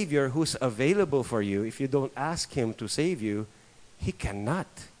the Savior who's available for you, if you don't ask Him to save you, He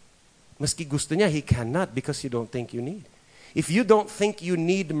cannot. Maski gusto niya, He cannot because you don't think you need. If you don't think you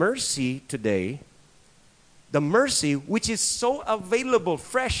need mercy today, the mercy which is so available,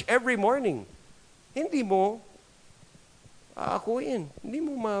 fresh every morning, hindi mo aakuin, hindi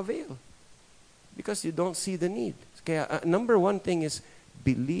mo ma-avail because you don't see the need. Kaya number one thing is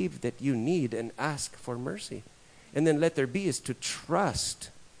believe that you need and ask for mercy. And then letter B is to trust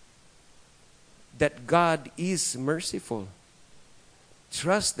that God is merciful.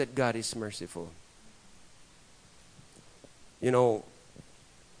 Trust that God is merciful.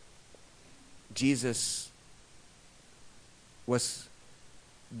 Jesus was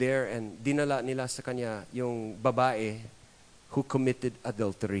there and dinala nila sa kanya yung babae who committed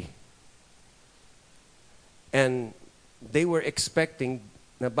adultery. And they were expecting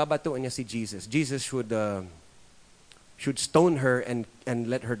na babatuan niya si Jesus. Jesus should stone her and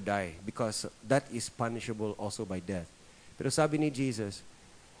let her die because that is punishable also by death. Pero sabi ni Jesus,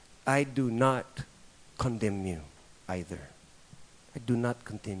 I do not condemn you either. I do not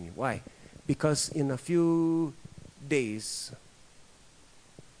condemn you. Why? Because in a few days,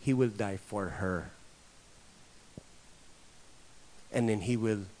 He will die for her. And then He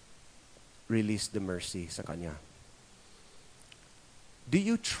will release the mercy sa kanya. Do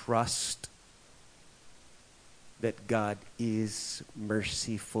you trust that God is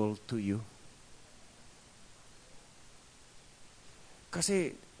merciful to you?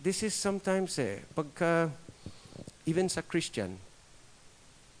 Kasi this is sometimes pagka, even sa Christian,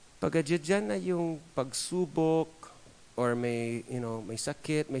 pagka dyan na yung pagsubok, or may, may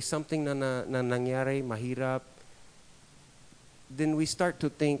sakit, may something na nangyari, mahirap, then we start to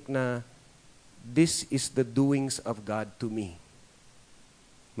think na this is the doings of God to me.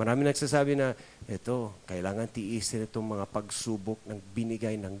 Marami nagsasabi na, eto, kailangan tiisin itong mga pagsubok ng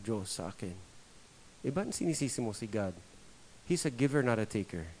binigay ng Diyos sa akin. Iba sinisisi mo si God? He's a giver, not a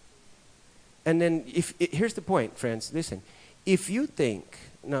taker. And then, here's the point, friends. Listen. If you think,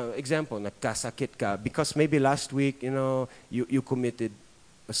 now, example, nagkasakit ka, because maybe last week, you committed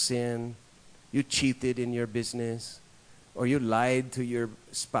a sin, you cheated in your business, or you lied to your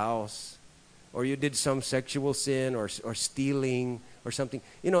spouse, or you did some sexual sin, or stealing, or something.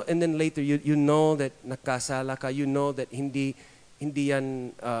 And then later, you know that nakasala ka, you know that hindi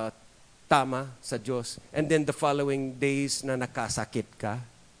yan tama sa Diyos. And then the following days na nakasakit ka,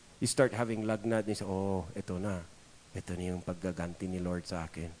 you start having lagnat, and you say, oh, ito na yung paggaganti ni Lord sa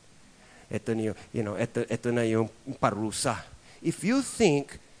akin. Ito na yung, ito na yung parusa. If you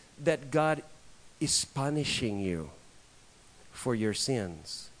think that God is punishing you for your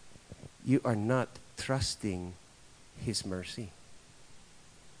sins, you are not trusting His mercy.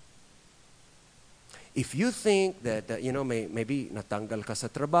 If you think that, maybe natanggal ka sa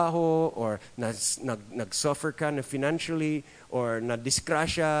trabaho, or nag-suffer ka na financially, or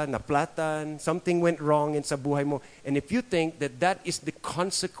na-disgrasya, naplatan, something went wrong in sa buhay mo, and if you think that that is the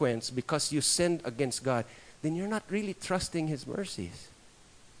consequence because you sinned against God, then you're not really trusting His mercies.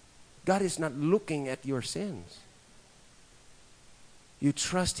 God is not looking at your sins. You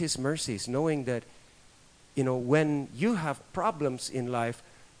trust His mercies, knowing that, when you have problems in life,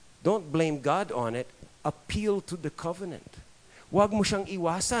 don't blame God on it. Appeal to the covenant. Huwag mo siyang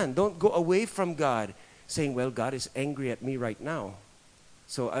iwasan. Don't go away from God saying, well, God is angry at me right now,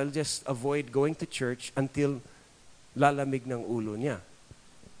 so I'll just avoid going to church until lalamig ng ulo niya.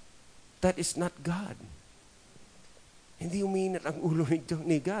 That is not God. Hindi umiinit ang ulo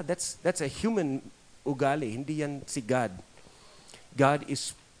ni God. That's a human ugali. Hindi yan si God. God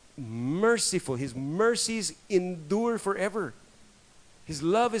is merciful. His mercies endure forever. His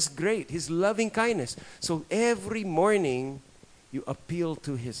love is great. His loving kindness. So every morning, you appeal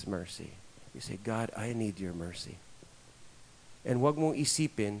to His mercy. You say, God, I need your mercy. And wag mong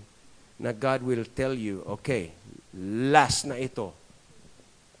isipin na God will tell you, okay, last na ito.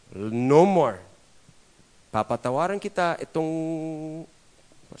 No more. Papatawaran kita itong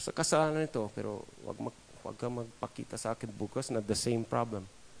sa kasalanan ito, pero wag ka magpakita sa akin bukas na the same problem.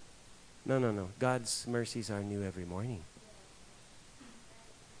 No. God's mercies are new every morning.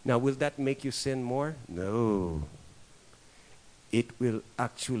 Now, will that make you sin more? No. It will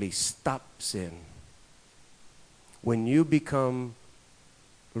actually stop sin. When you become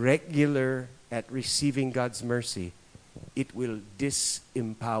regular at receiving God's mercy, it will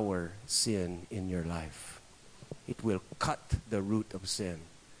disempower sin in your life. It will cut the root of sin.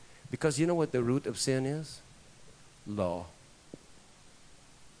 Because you know what the root of sin is? Law.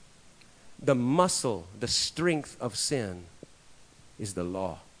 The muscle, the strength of sin is the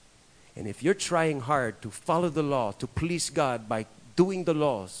law. And if you're trying hard to follow the law, to please God by doing the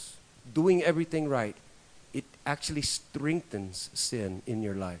laws, doing everything right, it actually strengthens sin in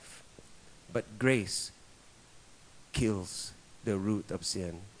your life. But grace kills the root of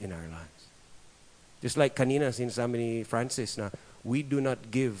sin in our lives. Just like kanina sinasabi ni Francis na we do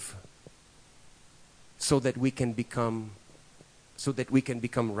not give so that we can become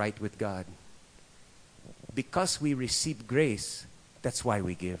right with God. Because we receive grace, that's why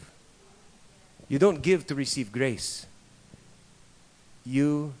we give. You don't give to receive grace.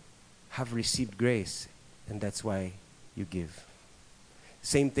 You have received grace, and that's why you give.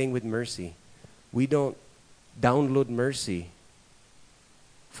 Same thing with mercy. We don't download mercy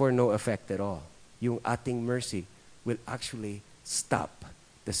for no effect at all. Yung ating mercy will actually stop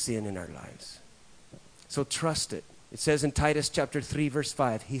the sin in our lives. So trust it. It says in Titus chapter 3 verse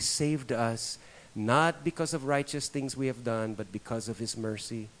 5, He saved us not because of righteous things we have done, but because of His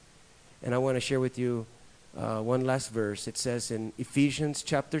mercy. And I want to share with you one last verse. It says in Ephesians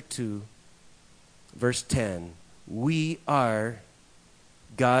chapter 2, verse 10, we are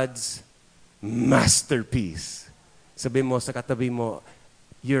God's masterpiece. Sabi mo sa katabi mo,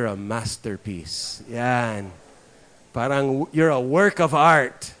 you're a masterpiece. Yan. Parang you're a work of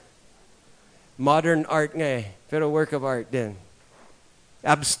art. Modern art nga eh, pero work of art din.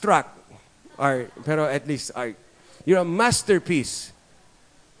 Abstract art, pero at least art. You're a masterpiece.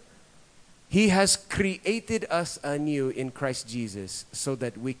 He has created us anew in Christ Jesus so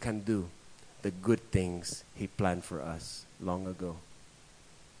that we can do the good things He planned for us long ago.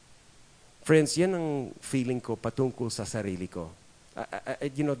 Friends, yan ang feeling ko patungkol sa sarili ko.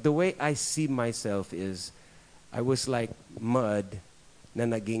 The way I see myself is, I was like mud na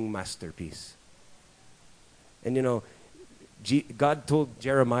naging masterpiece. And God told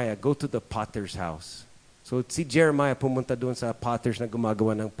Jeremiah, go to the potter's house. So si Jeremiah pumunta doon sa potters na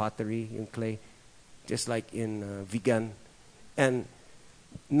gumagawa ng pottery, yung clay, just like in Vigan. And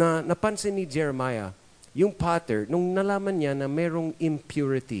napansin ni Jeremiah, yung potter, nung nalaman niya na merong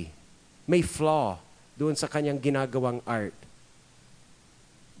impurity, may flaw doon sa kanyang ginagawang art,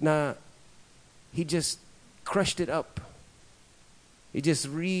 na he just crushed it up. He just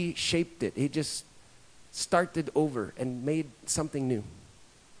reshaped it. He just started over and made something new.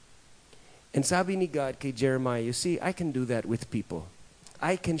 And sabi ni God kay Jeremiah, you see, I can do that with people.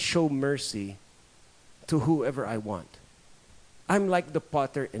 I can show mercy to whoever I want. I'm like the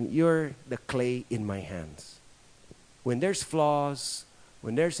potter and you're the clay in my hands. When there's flaws,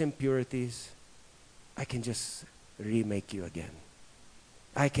 when there's impurities, I can just remake you again.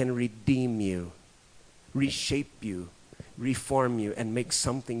 I can redeem you, reshape you, reform you, and make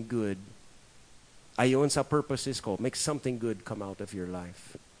something good. Ayon sa purposes ko, make something good come out of your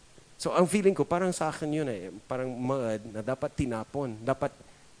life. So ang feeling ko, parang sa akin yun eh, parang mud na dapat tinapon. Dapat,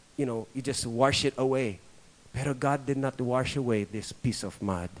 you just wash it away. Pero God did not wash away this piece of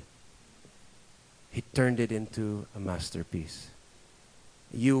mud. He turned it into a masterpiece.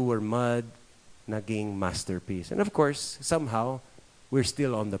 You were mud, naging masterpiece. And of course, somehow, we're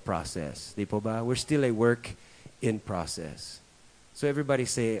still on the process. Di po ba? We're still a work in process. So everybody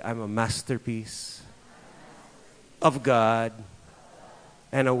say, I'm a masterpiece of God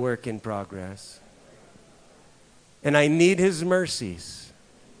and a work in progress. And I need His mercies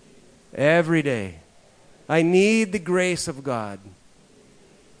every day. I need the grace of God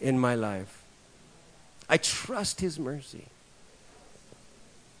in my life. I trust His mercy.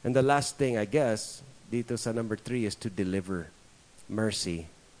 And the last thing, I guess, dito sa number 3 is to deliver mercy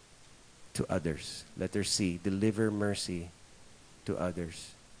to others. Letter C, deliver mercy to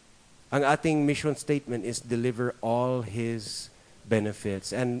others. Ang ating mission statement is deliver all His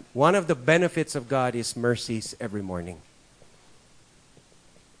benefits. And one of the benefits of God is mercies every morning.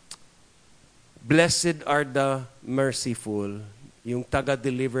 Blessed are the merciful, yung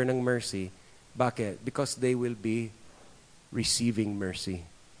taga-deliver ng mercy. Bakit? Because they will be receiving mercy.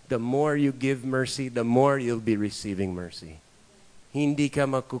 The more you give mercy, the more you'll be receiving mercy. Hindi ka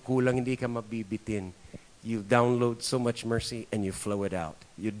magkukulang, hindi ka mabibitin. You download so much mercy and you flow it out.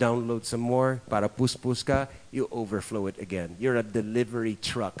 You download some more, para puspus ka, you overflow it again. You're a delivery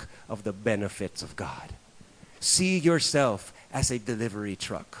truck of the benefits of God. See yourself as a delivery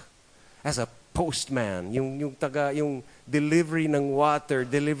truck. As a postman, yung delivery ng water,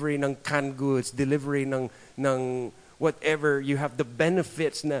 delivery ng canned goods, delivery ng whatever, you have the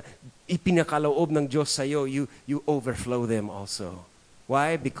benefits na ipinakaloob ng Diyos sa'yo, you overflow them also.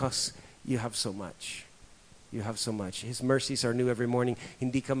 Why? Because you have so much. You have so much. His mercies are new every morning.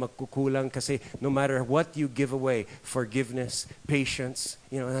 Hindi ka magkukulang kasi no matter what you give away, forgiveness, patience,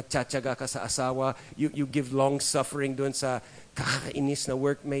 nagtsatsaga ka sa asawa, you give long suffering doon sa kakainis na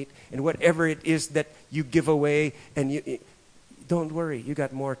workmate, and whatever it is that you give away, and don't worry, you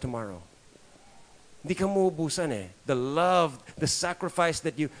got more tomorrow. Hindi ka maubusan eh. The love, the sacrifice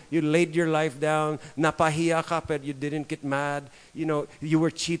that you laid your life down, napahiya ka but you didn't get mad. You were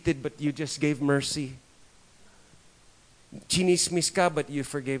cheated but you just gave mercy. Chinismis ka but you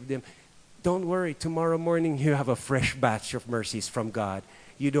forgave them. Don't worry, tomorrow morning you have a fresh batch of mercies from God.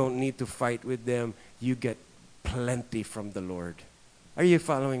 You don't need to fight with them. You get plenty from the Lord. Are you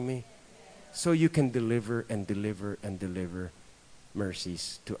following me? So you can deliver and deliver and deliver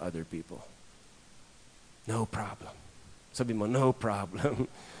mercies to other people. No problem. Sabi mo, no problem.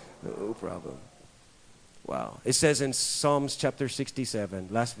 No problem. Wow. It says in Psalms chapter 67,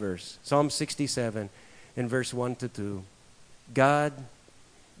 last verse, Psalm 67 in verse 1 to 2, God,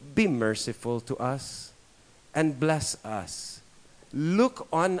 be merciful to us and bless us. Look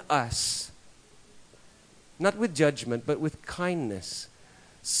on us, not with judgment, but with kindness,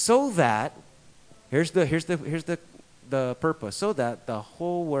 so that, here's the purpose, so that the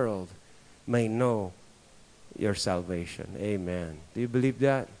whole world may know your salvation. Amen. Do you believe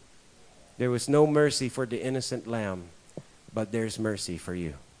that? There was no mercy for the innocent lamb, but there's mercy for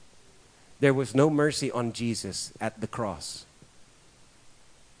you. There was no mercy on Jesus at the cross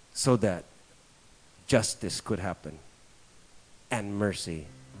so that justice could happen and mercy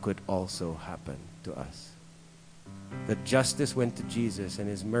could also happen to us. The justice went to Jesus and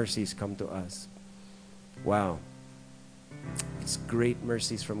His mercies come to us. Wow. It's great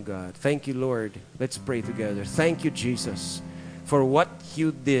mercies from God. Thank you, Lord. Let's pray together. Thank you, Jesus, for what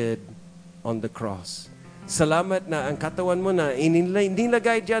you did on the cross. Salamat na ang katawan mo na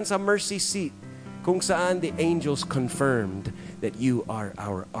inilagay dyan sa mercy seat kung saan the angels confirmed that you are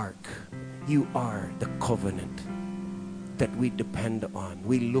our ark. You are the covenant that we depend on.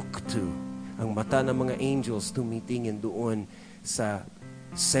 We look to. Ang mata ng mga angels tumitingin doon sa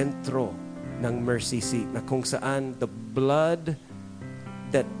sentro ng mercy seat na kung saan the blood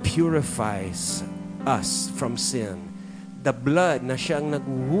that purifies us from sin, the blood na siyang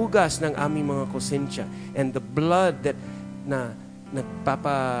naghuhugas ng aming mga konsensya, and the blood that na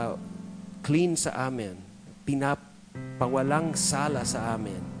nagpapa-clean sa amin, pinapawalang sala sa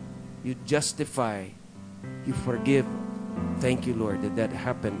amin. You justify, you forgive. Thank you, Lord, that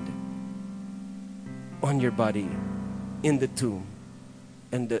happened on your body in the tomb.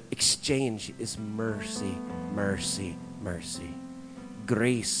 And the exchange is mercy, mercy, mercy.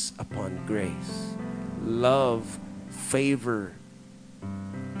 Grace upon grace. Love, favor,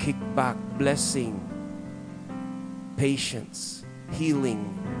 kickback, blessing, patience, healing,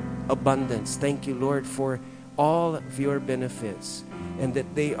 abundance. Thank you, Lord, for all of your benefits and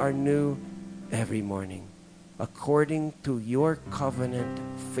that they are new every morning. According to your covenant,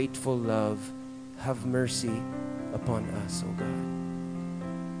 faithful love, have mercy upon us, O God.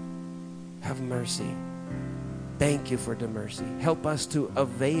 Have mercy. Thank you for the mercy. Help us to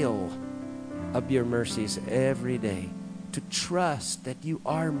avail of your mercies every day, to trust that you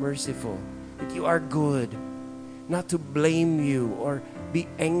are merciful, that you are good, not to blame you or be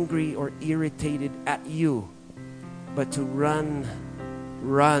angry or irritated at you, but to run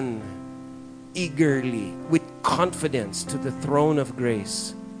eagerly with confidence to the throne of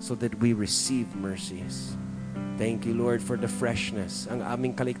grace so that we receive mercies. Thank you, Lord, for the freshness. Ang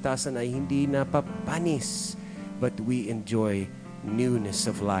aming kaligtasan ay hindi napapanis, but we enjoy newness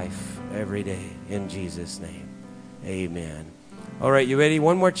of life every day. In Jesus' name, amen. All right, you ready?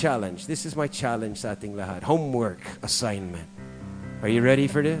 One more challenge. This is my challenge sa ating lahat. Homework assignment. Are you ready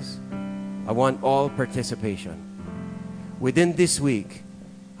for this? I want all participation. Within this week,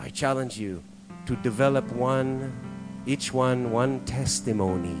 I challenge you to develop each one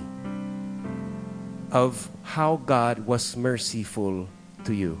testimony of how God was merciful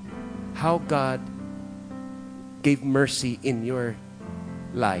to you. How God gave mercy in your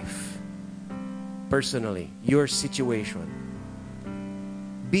life, personally, your situation.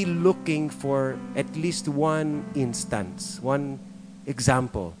 Be looking for at least one instance, one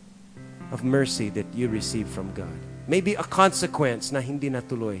example of mercy that you received from God. Maybe a consequence na hindi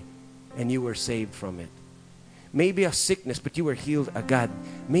natuloy and you were saved from it. Maybe a sickness, but you were healed agad.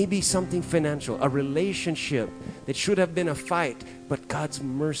 Maybe something financial, a relationship that should have been a fight, but God's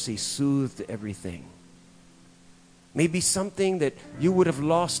mercy soothed everything. Maybe something that you would have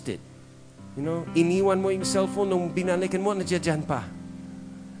lost it. You know, iniwan mo yung cellphone nung binalikan mo, nandiyan pa.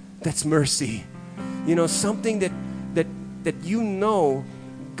 That's mercy. You know, something that you know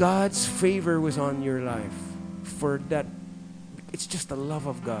God's favor was on your life. For that, it's just the love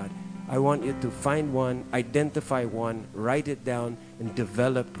of God. I want you to find one, identify one, write it down, and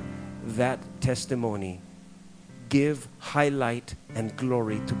develop that testimony. Give highlight and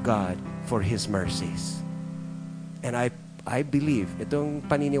glory to God for His mercies. And I believe, itong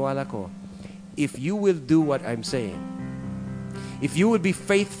paniniwala ko, if you will do what I'm saying, if you will be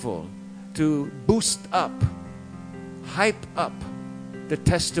faithful to boost up, hype up the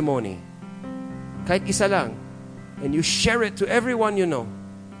testimony, kahit isa lang, and you share it to everyone you know,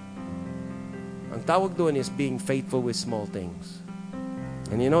 ang tawag doon is being faithful with small things.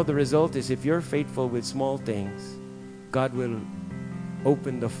 And you know, the result is if you're faithful with small things, God will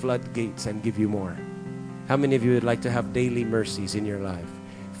open the floodgates and give you more. How many of you would like to have daily mercies in your life?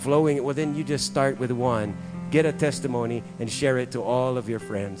 Flowing, well then you just start with one, get a testimony, and share it to all of your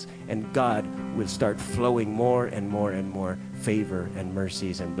friends. And God will start flowing more and more and more favor and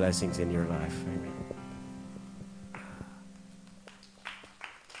mercies and blessings in your life. Amen.